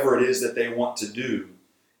whatever it is that they want to do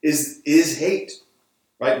is hate.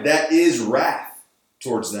 Right? That is wrath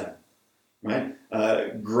towards them. Right?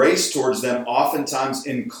 Grace towards them oftentimes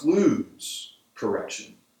includes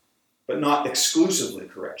correction, but not exclusively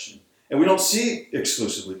correction. And we don't see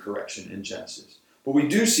exclusively correction in Genesis, but we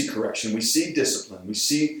do see correction. We see discipline. We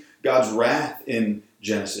see God's wrath in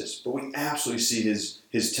Genesis, but we absolutely see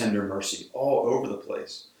his tender mercy all over the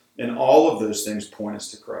place. And all of those things point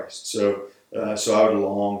us to Christ. So I would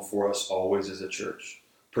long for us always as a church,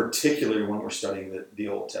 particularly when we're studying the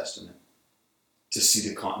Old Testament, to see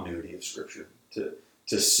the continuity of Scripture,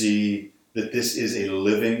 to see that this is a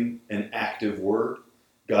living and active word,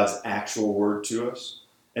 God's actual word to us,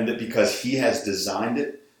 and that because he has designed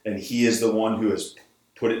it and he is the one who has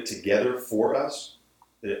put it together for us,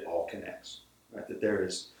 that it all connects. Right? That there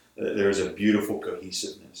is a beautiful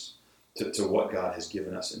cohesiveness to what God has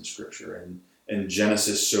given us in Scripture. and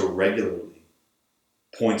Genesis so regularly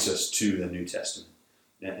points us to the New Testament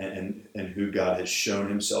and who God has shown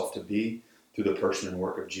himself to be through the person and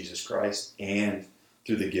work of Jesus Christ and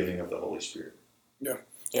through the giving of the Holy Spirit.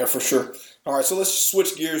 Yeah, for sure. All right, so let's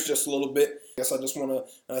switch gears just a little bit. I guess I just want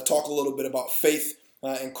to talk a little bit about faith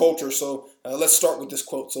and culture. So let's start with this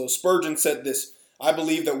quote. So Spurgeon said this: "I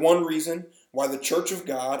believe that one reason why the Church of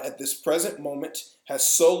God at this present moment has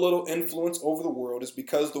so little influence over the world is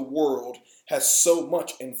because the world has so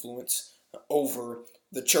much influence over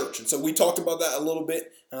the church." And so we talked about that a little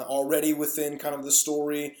bit already within kind of the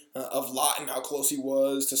story of Lot and how close he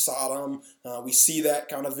was to Sodom. We see that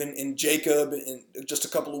kind of in Jacob just a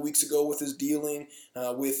couple of weeks ago with his dealing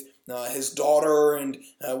with his daughter. And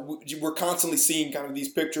we're constantly seeing kind of these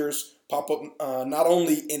pictures pop up not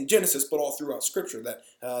only in Genesis but all throughout Scripture,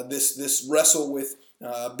 that this wrestle with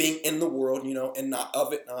being in the world, and not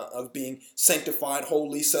of it, of being sanctified,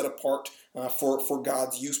 holy, set apart for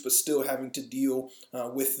God's use, but still having to deal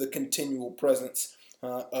with the continual presence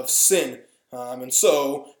of sin. And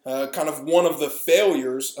so kind of one of the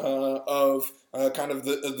failures of kind of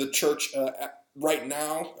the church right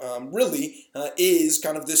now really is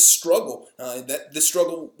kind of this struggle, this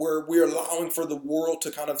struggle where we're allowing for the world to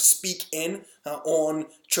kind of speak in on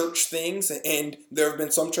church things. And there have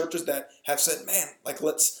been some churches that have said, man, like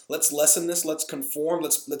let's lessen this, let's conform,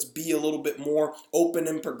 let's be a little bit more open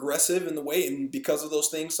and progressive in the way. And because of those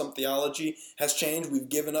things, some theology has changed. We've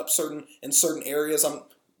given up certain areas. I'm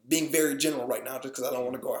being very general right now just because I don't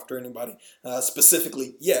want to go after anybody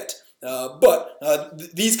specifically yet. But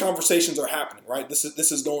these conversations are happening, right? This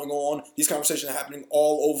is going on. These conversations are happening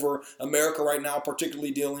all over America right now, particularly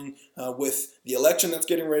dealing with the election that's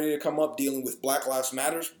getting ready to come up, dealing with Black Lives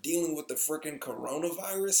Matter, dealing with the freaking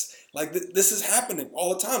coronavirus. Like this is happening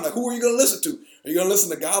all the time. Like, who are you going to listen to? Are you going to listen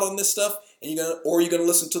to God on this stuff? Or are you going to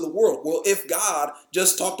listen to the world? Well, if God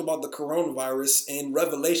just talked about the coronavirus in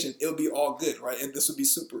Revelation, it would be all good, right? And this would be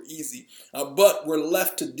super easy. But we're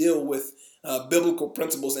left to deal with biblical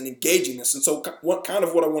principles and engaging this. And so what I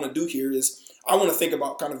want to do here is I want to think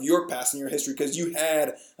about kind of your past and your history, because you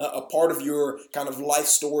had a part of your kind of life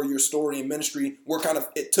story, your story and ministry where kind of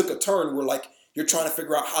it took a turn where like you're trying to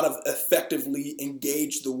figure out how to effectively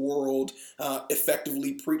engage the world,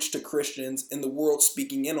 effectively preach to Christians in the world,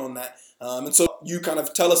 speaking in on that. And so you kind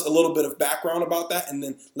of tell us a little bit of background about that, and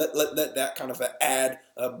then let that kind of add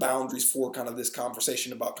boundaries for kind of this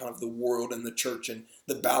conversation about kind of the world and the church and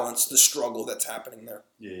the balance, the struggle that's happening there.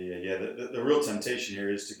 Yeah. The real temptation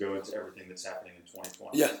here is to go into everything that's happening in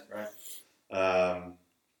 2020. Yeah. Right.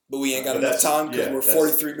 But we ain't got enough time because we're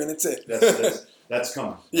 43 minutes in. That's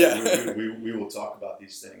coming. Yeah. We will talk about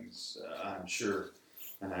these things, I'm sure,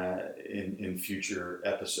 in future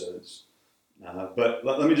episodes. But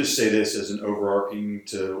let me just say this as an overarching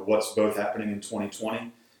to what's both happening in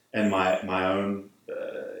 2020 and my own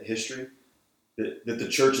history, that the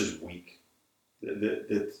church is weak.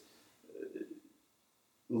 That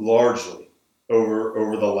largely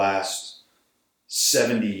over the last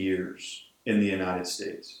 70 years in the United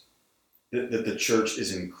States, that the church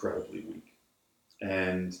is incredibly weak.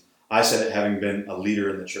 And I said it having been a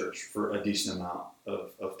leader in the church for a decent amount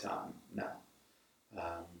of time now.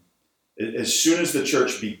 As soon as the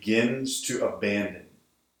church begins to abandon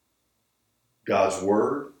God's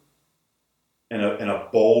word and a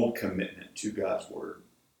bold commitment to God's word,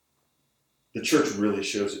 the church really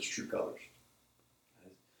shows its true colors,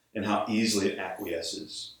 and how easily it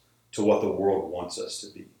acquiesces to what the world wants us to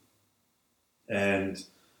be. And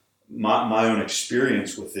my own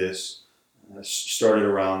experience with this started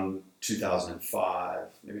around 2005,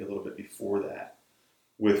 maybe a little bit before that,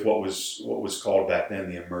 with what was called back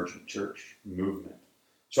then the emergent church movement.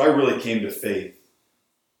 So I really came to faith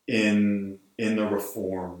in the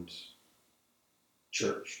Reformed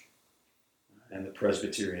church and the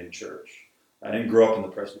Presbyterian church. I didn't grow up in the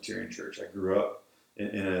Presbyterian church. I grew up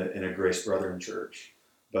in a Grace Brethren church,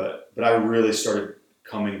 but I really started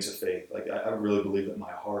coming to faith. Like I really believe that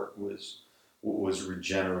my heart was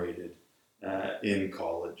regenerated in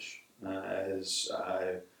college as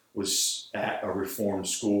I was at a Reformed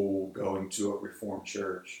school, going to a Reformed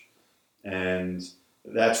church. And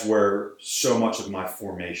that's where so much of my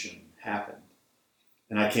formation happened.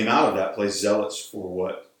 And I came out of that place zealous for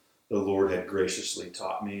what the Lord had graciously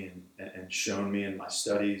taught me and shown me in my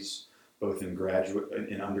studies, both in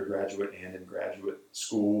undergraduate and in graduate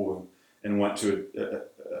school, and went to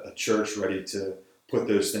a church ready to put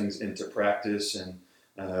those things into practice. And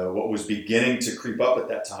what was beginning to creep up at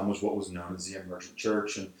that time was what was known as the emergent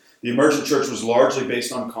church. And the emergent church was largely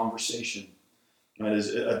based on conversation. Right? It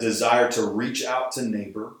is a desire to reach out to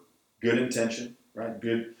neighbor, good intention, right?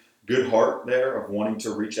 Good good heart there of wanting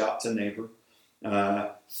to reach out to neighbor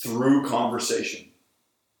through conversation,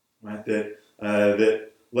 right?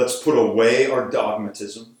 That let's put away our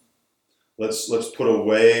dogmatism. Let's put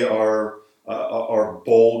away our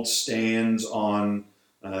bold stands on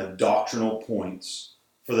doctrinal points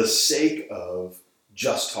for the sake of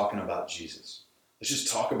just talking about Jesus. Let's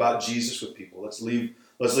just talk about Jesus with people. Let's leave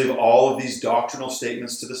all of these doctrinal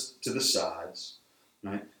statements to the sides,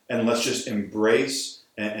 right? And let's just embrace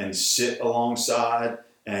and sit alongside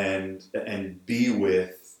and be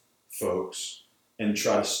with folks and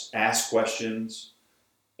try to ask questions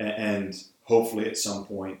and hopefully at some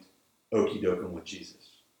point okie doking with Jesus.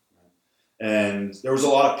 Right? And there was a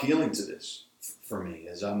lot appealing to this for me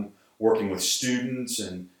as I'm working with students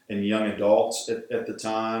and young adults at the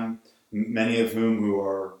time, many of who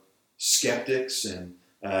are skeptics and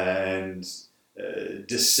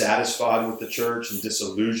dissatisfied with the church and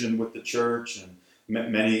disillusioned with the church, and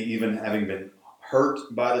many even having been hurt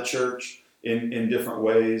by the church in different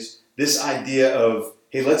ways. This idea of,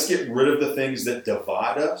 hey, let's get rid of the things that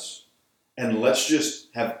divide us and let's just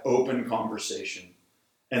have open conversation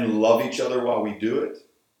and love each other while we do it.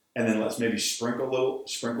 And then let's maybe sprinkle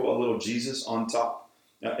a little Jesus on top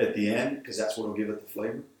at the end, because that's what will give it the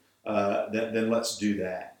flavor. Then let's do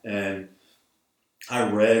that. And I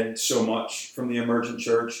read so much from the emergent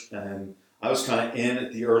church, and I was kind of in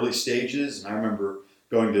at the early stages. And I remember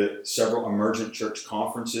going to several emergent church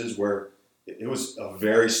conferences where it was a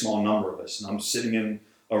very small number of us. And I'm sitting in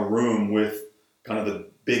a room with kind of the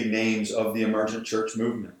big names of the emergent church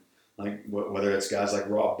movement, like whether it's guys like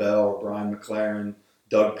Rob Bell or Brian McLaren,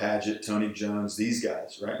 Doug Padgett, Tony Jones, these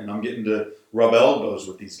guys, right? And I'm getting to rub elbows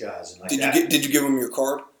with these guys. And like did you give them your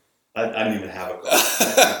card? I didn't even have a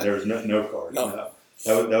card. There was no card. No.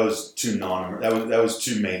 That was too that was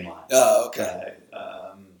too mainline. Oh, okay.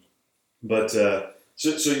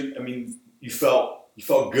 So I mean, you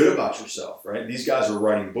felt good about yourself, right? These guys are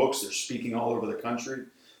writing books. They're speaking all over the country.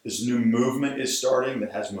 This new movement is starting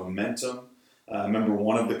that has momentum. I remember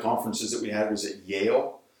one of the conferences that we had was at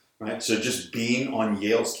Yale, right? So just being on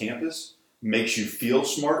Yale's campus makes you feel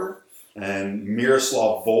smarter. And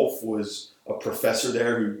Miroslav Volf was a professor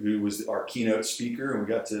there who was our keynote speaker, and we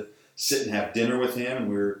got to sit and have dinner with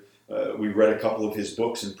him. And we read a couple of his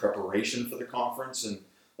books in preparation for the conference, and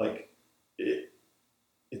like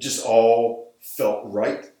it just all felt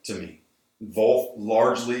right to me. Volf,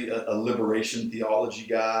 largely a liberation theology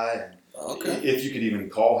guy, and okay, if you could even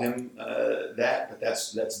call him that, but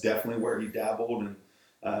that's definitely where he dabbled. And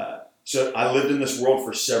so I lived in this world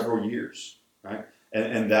for several years, right?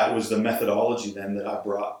 And that was the methodology then that I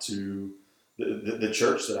brought to the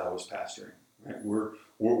church that I was pastoring. Right?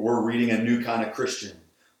 We're reading A New Kind of Christian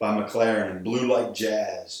by McLaren, and Blue Like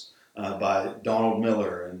Jazz by Donald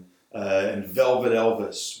Miller, and Velvet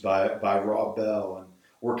Elvis by Rob Bell, and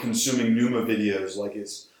we're consuming Pneuma videos like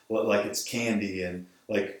it's candy, and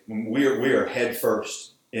like we are head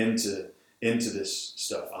first into this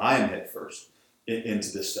stuff. I am head first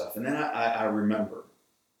into this stuff, and then I remember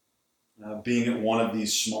being at one of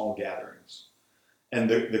these small gatherings, and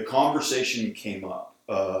the conversation came up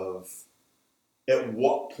of, at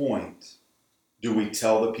what point do we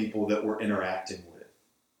tell the people that we're interacting with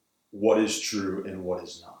what is true and what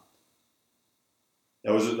is not?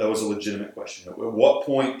 That was a legitimate question. At what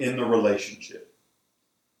point in the relationship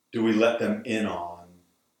do we let them in on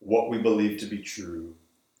what we believe to be true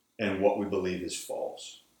and what we believe is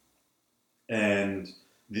false? And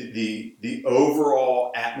the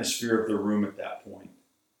overall atmosphere of the room at that point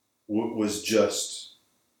was just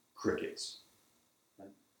crickets.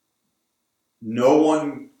 No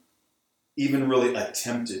one even really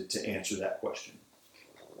attempted to answer that question.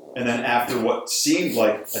 And then after what seemed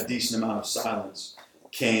like a decent amount of silence,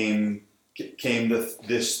 came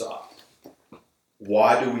this thought: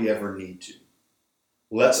 why do we ever need to?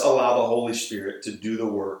 Let's allow the Holy Spirit to do the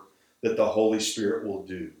work that the Holy Spirit will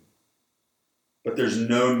do. But there's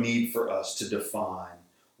no need for us to define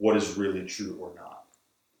what is really true or not.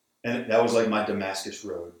 And that was like my Damascus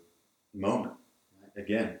Road moment. Right?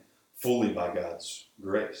 Again, fully by God's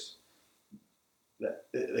grace.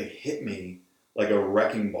 They hit me like a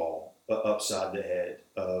wrecking ball upside the head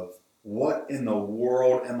of, what in the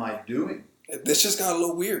world am I doing? This just got a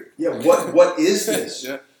little weird. Yeah, what is this?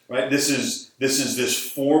 Yeah. Right? This is this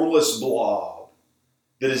formless blob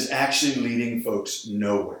that is actually leading folks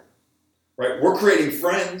nowhere. Right? We're creating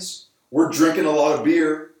friends. We're drinking a lot of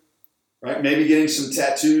beer. Right? Maybe getting some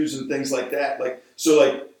tattoos and things like that.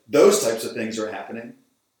 So those types of things are happening.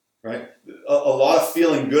 Right? A lot of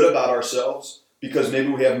feeling good about ourselves because maybe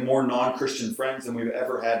we have more non-Christian friends than we've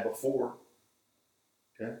ever had before.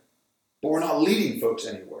 Okay? But we're not leading folks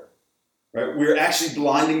anywhere. right? We're actually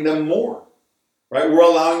blinding them more, right? We're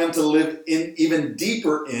allowing them to live in even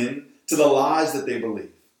deeper into the lies that they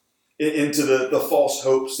believe, into the false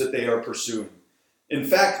hopes that they are pursuing. In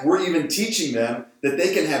fact, we're even teaching them that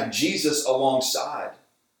they can have Jesus alongside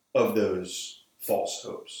of those false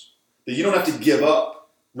hopes. That you don't have to give up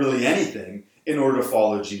really anything in order to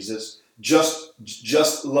follow Jesus.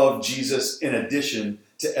 Just love Jesus in addition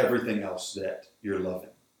to everything else that you're loving,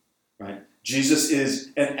 right? Jesus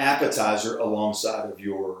is an appetizer alongside of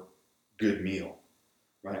your good meal,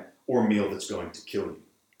 right? Or meal that's going to kill you.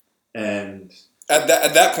 And at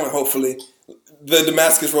that point, hopefully, the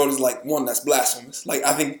Damascus Road is like one that's blasphemous. Like,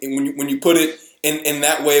 I think when you put it in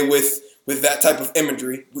that way with that type of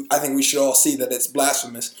imagery, I think we should all see that it's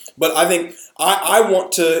blasphemous. But I think I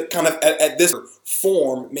want to kind of at this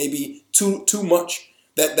form maybe too much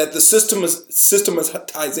that the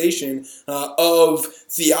systematization of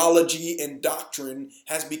theology and doctrine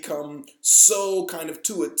has become so kind of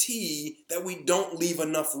to a T that we don't leave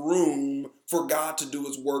enough room for God to do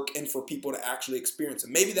his work and for people to actually experience it.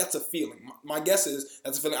 Maybe that's a feeling. My guess is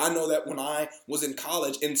that's a feeling. I know that when I was in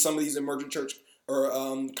college and some of these emergent church or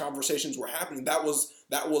conversations were happening, that was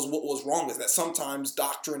what was wrong, is that sometimes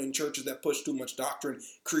doctrine in churches that push too much doctrine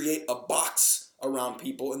create a box around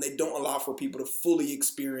people, and they don't allow for people to fully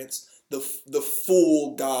experience the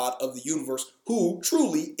full God of the universe, who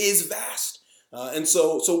truly is vast. And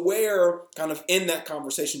so where kind of in that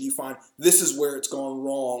conversation do you find this is where it's gone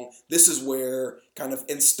wrong? This is where kind of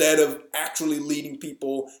instead of actually leading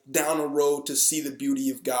people down a road to see the beauty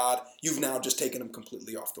of God, you've now just taken them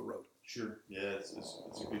completely off the road? Sure. Yeah, it's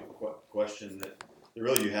a good question that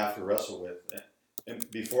really you have to wrestle with. And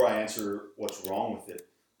before I answer what's wrong with it,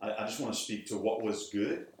 I just want to speak to what was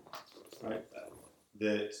good, right?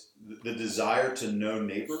 That the desire to know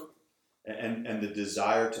neighbor and the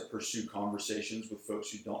desire to pursue conversations with folks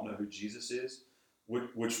who don't know who Jesus is,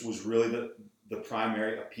 which was really the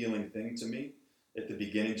primary appealing thing to me at the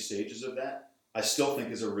beginning stages of that, I still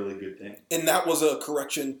think is a really good thing. And that was a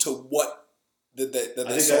correction to what? I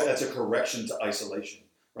think that's a correction to isolation,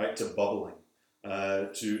 right? To bubbling,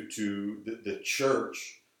 to the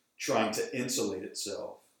church trying to insulate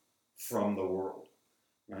itself from the world,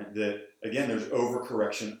 right? That again, there's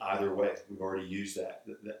overcorrection either way. We've already used that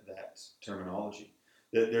terminology.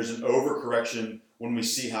 That there's an overcorrection when we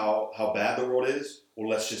see how bad the world is. Well,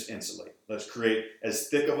 let's just insulate. Let's create as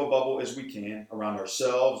thick of a bubble as we can around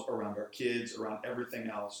ourselves, around our kids, around everything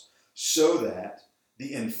else, so that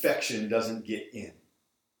the infection doesn't get in,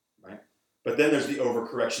 right? But then there's the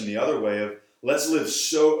overcorrection the other way of let's live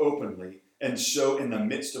so openly and so in the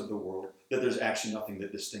midst of the world that there's actually nothing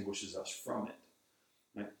that distinguishes us from it,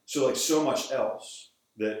 right? So like so much else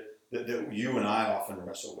that you and I often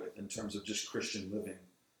wrestle with in terms of just Christian living,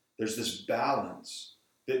 there's this balance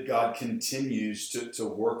that God continues to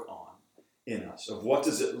work on in us of what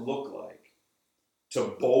does it look like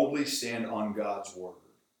to boldly stand on God's word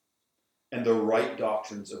and the right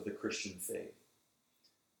doctrines of the Christian faith,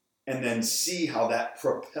 and then see how that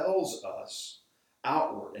propels us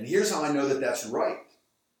outward. And here's how I know that that's right,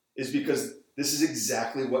 is because this is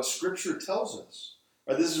exactly what Scripture tells us.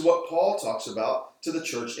 Right? This is what Paul talks about to the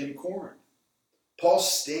church in Corinth. Paul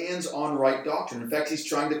stands on right doctrine. In fact, he's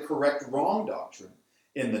trying to correct wrong doctrine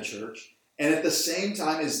in the church, and at the same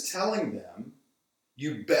time is telling them,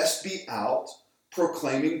 you best be out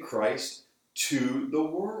proclaiming Christ to the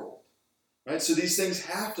world. Right? So these things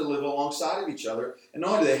have to live alongside of each other. And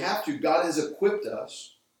not only do they have to, God has equipped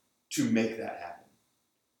us to make that happen.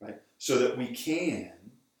 Right? So that we can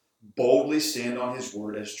boldly stand on his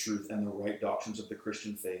word as truth and the right doctrines of the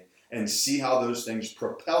Christian faith and see how those things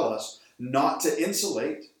propel us not to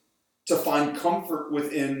insulate, to find comfort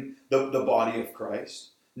within the body of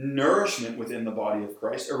Christ, nourishment within the body of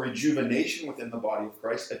Christ, a rejuvenation within the body of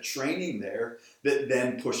Christ, a training there that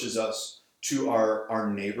then pushes us to our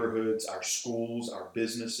neighborhoods, our schools, our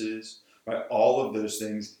businesses, right? All of those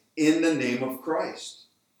things in the name of Christ,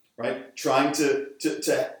 right? Trying to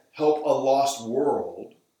help a lost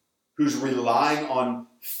world who's relying on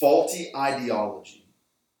faulty ideology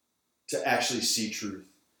to actually see truth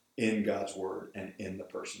in God's word and in the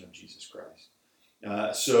person of Jesus Christ.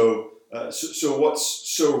 So what's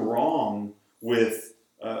so wrong with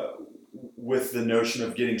the notion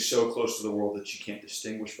of getting so close to the world that you can't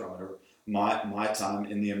distinguish from it, or my time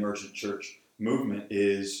in the emergent church movement,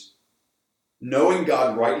 is knowing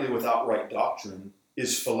God rightly without right doctrine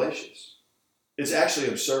is fallacious. It's actually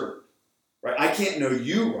absurd, right? I can't know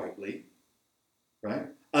you rightly, right,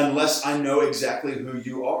 unless I know exactly who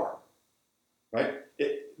you are, right?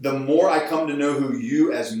 The more I come to know who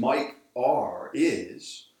you as Mike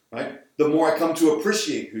is, right, the more I come to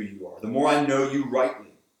appreciate who you are, the more I know you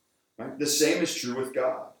rightly. Right? The same is true with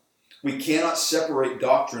God. We cannot separate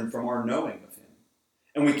doctrine from our knowing of him.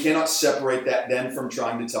 And we cannot separate that then from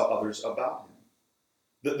trying to tell others about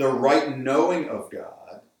him. The right knowing of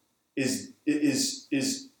God is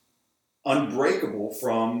unbreakable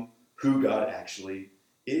from who God actually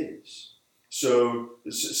is. So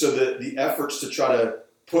the efforts to try to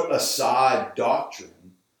put aside doctrine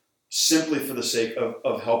simply for the sake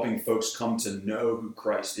of helping folks come to know who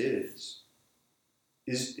Christ is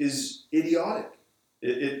idiotic.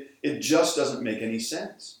 It just doesn't make any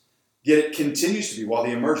sense. Yet it continues to be, while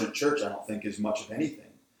the emergent church I don't think is much of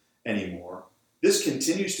anything anymore, this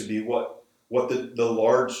continues to be what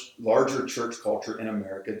the larger church culture in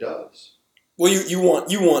America does. Well, you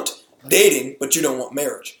want dating, but you don't want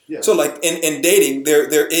marriage. Yeah. So like in dating,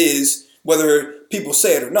 there is, whether people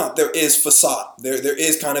say it or not, there is facade. There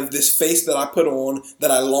is kind of this face that I put on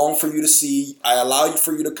that I long for you to see. I allow you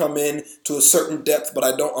for you to come in to a certain depth, but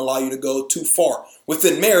I don't allow you to go too far.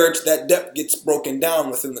 Within marriage, that depth gets broken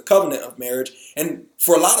down within the covenant of marriage. And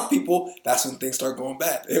for a lot of people, that's when things start going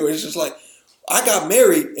bad. It was just like, I got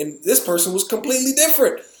married and this person was completely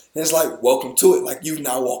different. And it's like, welcome to it. Like, you've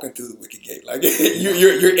now walking through the wicket gate. Like,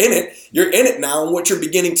 you're in it. You're in it now. And what you're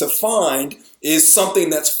beginning to find is something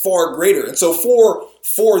that's far greater. And so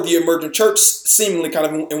for the emergent church, seemingly kind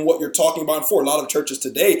of in what you're talking about, and for a lot of churches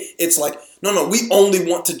today, it's like, no, we only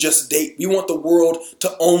want to just date. We want the world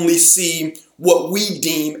to only see what we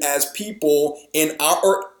deem as people in our,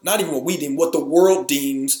 or not even what we deem, what the world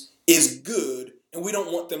deems is good. And we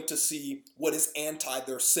don't want them to see what is anti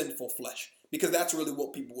their sinful flesh. Because that's really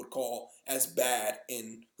what people would call as bad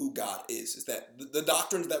in who God is that the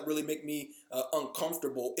doctrines that really make me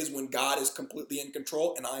uncomfortable is when God is completely in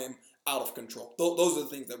control and I am out of control. Those are the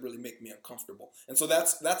things that really make me uncomfortable. And so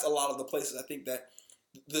that's a lot of the places I think that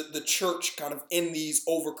the church kind of in these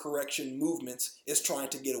overcorrection movements is trying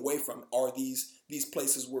to get away from, are these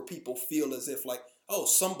places where people feel as if like, oh,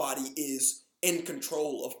 somebody is in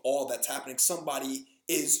control of all that's happening. Somebody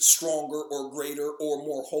is stronger or greater or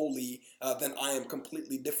more holy than I am,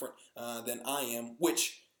 completely different than I am,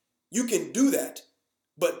 which you can do that,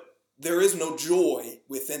 but there is no joy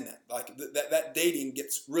within that. Like that dating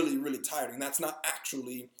gets really, really tiring. That's not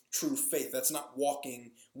actually true faith. That's not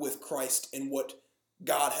walking with Christ in what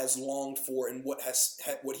God has longed for and what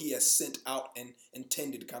he has sent out and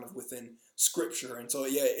intended kind of within Scripture. And so,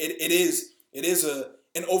 yeah, it is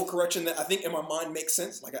an overcorrection that I think in my mind makes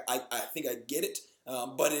sense. Like I think I get it.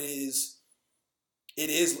 But it is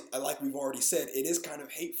like we've already said, it is kind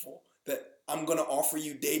of hateful that I'm going to offer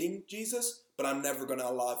you dating, Jesus, but I'm never going to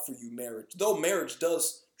allow for you marriage. Though marriage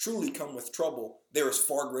does truly come with trouble, there is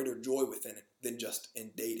far greater joy within it than just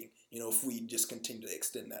in dating. If we just continue to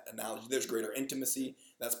extend that analogy, there's greater intimacy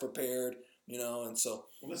that's prepared, and so.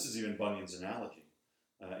 Well, this is even Bunyan's analogy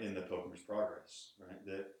in the Pilgrim's Progress, right?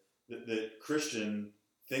 That the Christian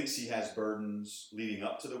thinks he has burdens leading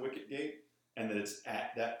up to the wicket gate, and that it's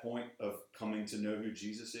at that point of coming to know who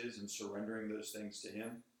Jesus is and surrendering those things to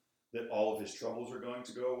him that all of his troubles are going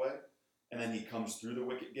to go away. And then he comes through the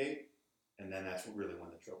wicket gate, and then that's really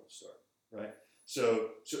when the troubles start, right? So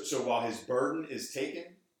while his burden is taken,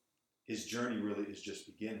 his journey really is just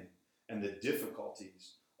beginning. And the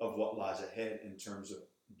difficulties of what lies ahead in terms of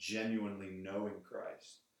genuinely knowing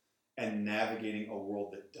Christ and navigating a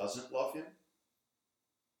world that doesn't love him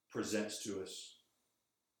presents to us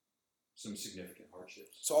some significant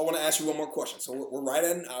hardships. So I want to ask you one more question. So we're right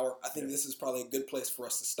at an hour. I think this is probably a good place for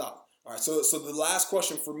us to stop. All right. So the last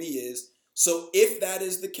question for me is, so if that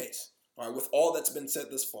is the case, all right, with all that's been said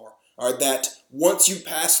thus far, all right, that once you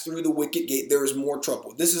pass through the wicket gate, there is more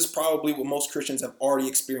trouble. This is probably what most Christians have already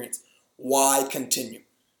experienced. Why continue?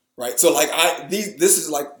 Right. So like this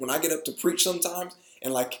is like when I get up to preach sometimes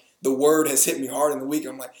and like the word has hit me hard in the week,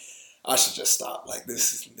 I'm like, I should just stop. Like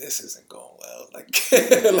this isn't going well.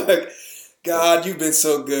 Like like God, you've been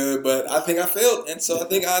so good, but I think I failed, and so I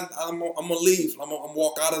think I'm gonna leave. I'm gonna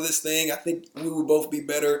walk out of this thing. I think we would both be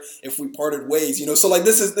better if we parted ways. So like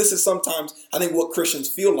this is sometimes I think what Christians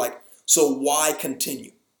feel like. So why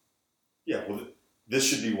continue? Yeah, well, this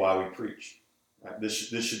should be why we preach. Right? This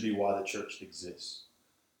should be why the church exists.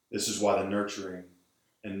 This is why the nurturing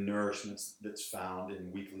and nourishment that's found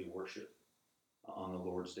in weekly worship on the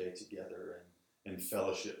Lord's Day together and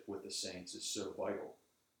fellowship with the saints is so vital,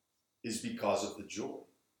 is because of the joy,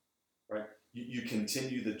 right? You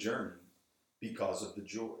continue the journey because of the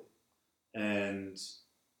joy. And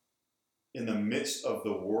in the midst of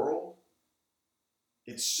the world,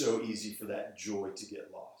 it's so easy for that joy to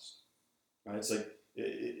get lost, right? It's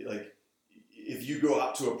like if you go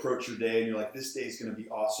out to approach your day and you're like, this day is going to be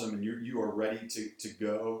awesome, and you are ready to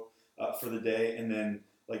go for the day, and then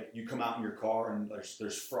like you come out in your car and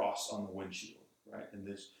there's frost on the windshield, right? And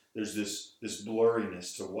there's this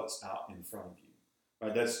blurriness to what's out in front of you,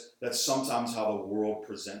 right? That's sometimes how the world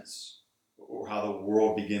presents, or how the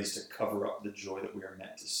world begins to cover up the joy that we are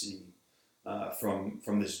meant to see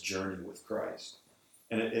from this journey with Christ.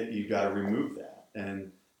 And you've got to remove that,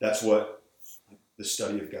 and that's what the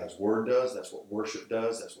study of God's Word does. That's what worship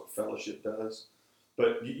does. That's what fellowship does.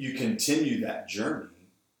 But you continue that journey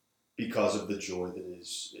because of the joy that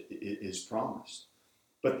is promised.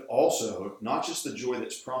 But also, not just the joy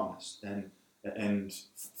that's promised. And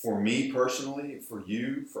for me personally, for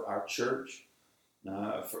you, for our church,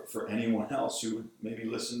 for anyone else who would maybe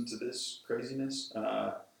listen to this craziness,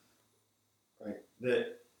 right?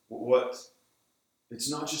 It's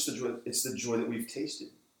not just the joy, it's the joy that we've tasted.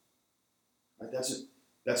 Right?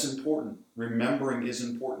 That's important. Remembering is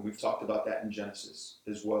important. We've talked about that in Genesis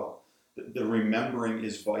as well. The remembering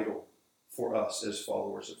is vital for us as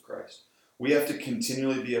followers of Christ. We have to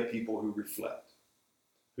continually be a people who reflect,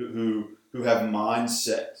 who have minds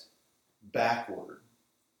set backward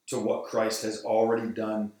to what Christ has already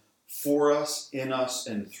done for us, in us,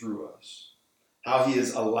 and through us. How he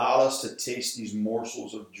has allowed us to taste these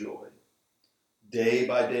morsels of joy, day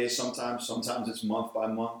by day. Sometimes it's month by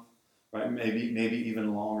month, right? Maybe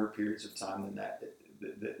even longer periods of time than that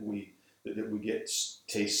we get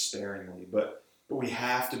taste sparingly. But we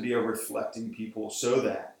have to be a reflecting people, so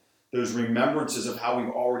that those remembrances of how we've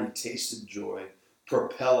already tasted joy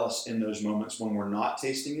propel us in those moments when we're not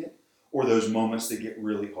tasting it, or those moments that get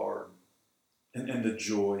really hard and the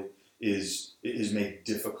joy is made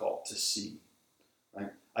difficult to see.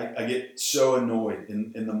 Right? I get so annoyed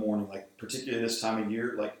in the morning, like particularly this time of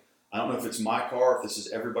year. Like, I don't know if it's my car, if this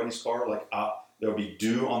is everybody's car. Like, there'll be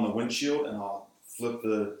dew on the windshield, and I'll flip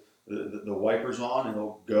the wipers on, and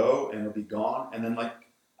it'll go, and it'll be gone. And then like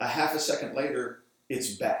a half a second later,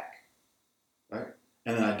 it's back, right?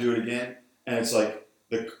 And then I do it again, and it's like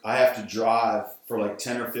I have to drive for like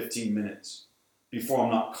 10 or 15 minutes before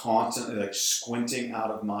I'm not constantly like squinting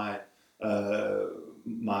out of my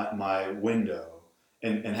my window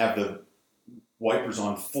and have the wipers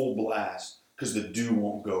on full blast because the dew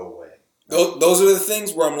won't go away. Those are the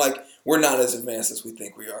things where I'm like, we're not as advanced as we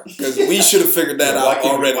think we are, because we should have figured that out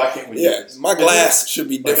already. Why can't we do this? My glass should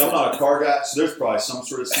be different. I'm not a car guy, so there's probably some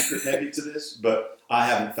sort of secret maybe to this, but I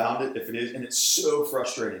haven't found it if it is, and it's so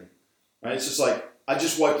frustrating. Right? It's just like, I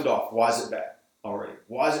just wiped it off. Why is it back already?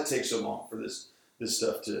 Why does it take so long for this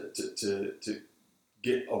stuff to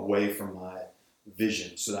get away from my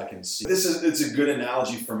vision so that I can see? It's a good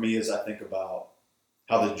analogy for me as I think about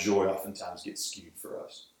how the joy oftentimes gets skewed for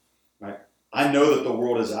us. Right? I know that the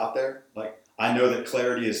world is out there. Like, I know that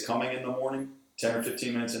clarity is coming in the morning. 10 or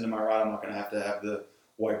 15 minutes into my ride, I'm not going to have the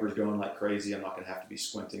wipers going like crazy. I'm not going to have to be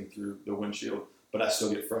squinting through the windshield. But I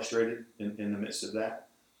still get frustrated in the midst of that.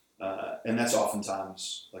 And that's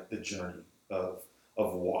oftentimes like the journey of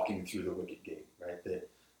walking through the wicket gate, right?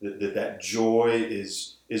 That joy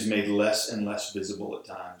is made less and less visible at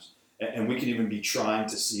times. And we can even be trying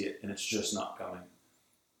to see it, and it's just not coming.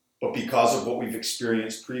 But because of what we've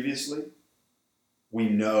experienced previously, we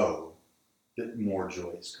know that more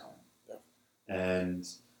joy is coming. Yeah.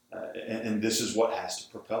 And this is what has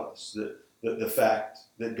to propel us. The fact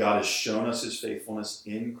that God has shown us his faithfulness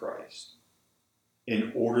in Christ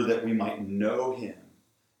in order that we might know him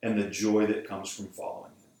and the joy that comes from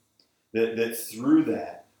following him. That through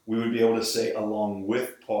that, we would be able to say, along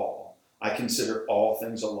with Paul, I consider all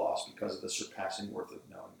things a loss because of the surpassing worth of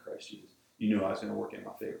knowing Christ Jesus. You knew I was going to work in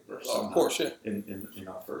my favorite verse. Oh, of course, yeah. In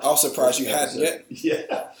our first. I was surprised you hadn't yet.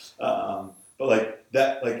 Yeah. But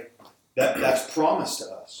that's promised to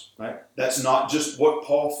us, right? That's not just what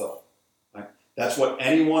Paul felt. Right? That's what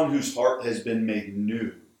anyone whose heart has been made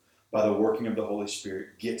new by the working of the Holy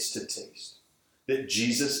Spirit gets to taste. That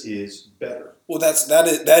Jesus is better. Well,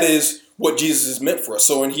 that is what Jesus is meant for us.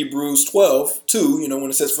 So in Hebrews 12:2, when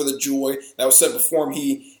it says for the joy that was set before him,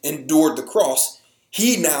 he endured the cross.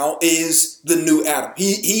 He now is the new Adam.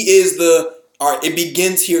 He is it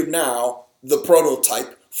begins here now, the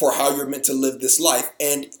prototype for how you're meant to live this life.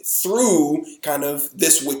 And through kind of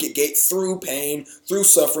this wicket gate, through pain, through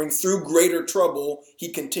suffering, through greater trouble, he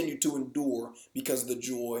continued to endure because of the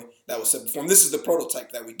joy that was set before him. This is the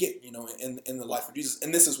prototype that we get, in the life of Jesus.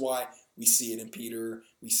 And this is why we see it in Peter,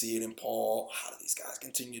 we see it in Paul. How do these guys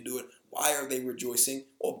continue to do it? Why are they rejoicing?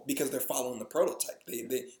 Well, because they're following the prototype.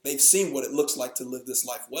 They've seen what it looks like to live this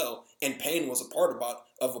life well, and pain was a part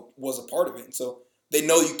of it. And so they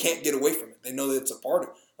know you can't get away from it. They know that it's a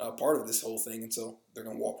part part of this whole thing, and so they're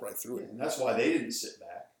going to walk right through it. And that's why they didn't sit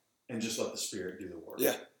back and just let the Spirit do the work.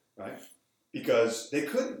 Yeah. Right? Because they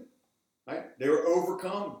couldn't. Right? They were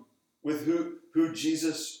overcome with who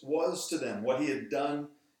Jesus was to them, what he had done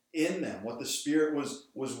in them, what the Spirit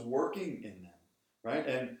was working in them.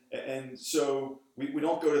 Right? And so we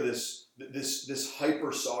don't go to this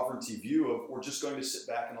hyper sovereignty view of we're just going to sit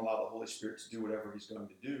back and allow the Holy Spirit to do whatever he's going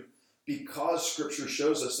to do, because Scripture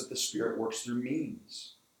shows us that the Spirit works through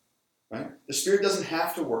means. Right? The Spirit doesn't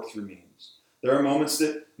have to work through means. There are moments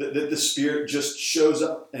that the Spirit just shows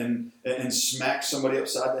up and smacks somebody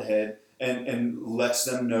upside the head and lets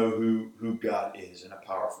them know who God is in a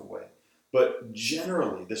powerful way. But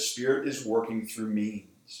generally, the Spirit is working through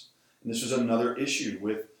means. And this was another issue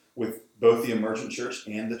with both the emergent church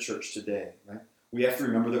and the church today. Right? We have to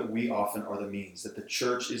remember that we often are the means, that the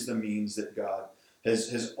church is the means that God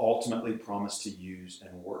has ultimately promised to use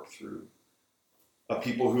and work through. A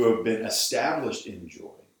people who have been established in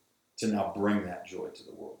joy to now bring that joy to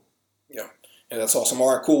the world. Yeah, that's awesome.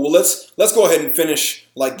 All right, cool. Well, let's go ahead and finish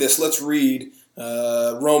like this. Let's read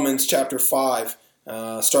Romans chapter 5,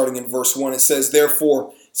 starting in verse 1. It says,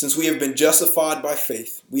 "Therefore, since we have been justified by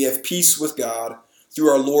faith, we have peace with God through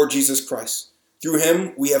our Lord Jesus Christ. Through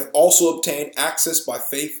him we have also obtained access by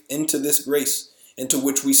faith into this grace, into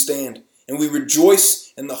which we stand. And we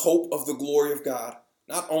rejoice in the hope of the glory of God.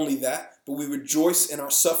 Not only that, but we rejoice in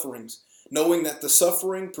our sufferings, knowing that the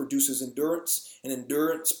suffering produces endurance, and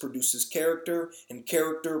endurance produces character, and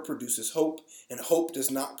character produces hope, and hope does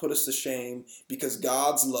not put us to shame, because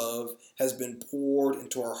God's love has been poured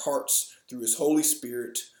into our hearts through his Holy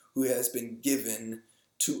Spirit, who has been given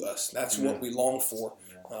to us." That's Amen. what we long for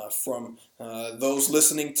from those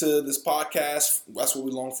listening to this podcast. That's what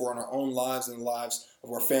we long for in our own lives and the lives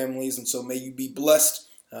of our families. And so may you be blessed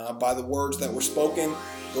by the words that were spoken.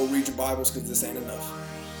 Go read your Bibles, because this ain't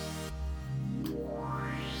enough.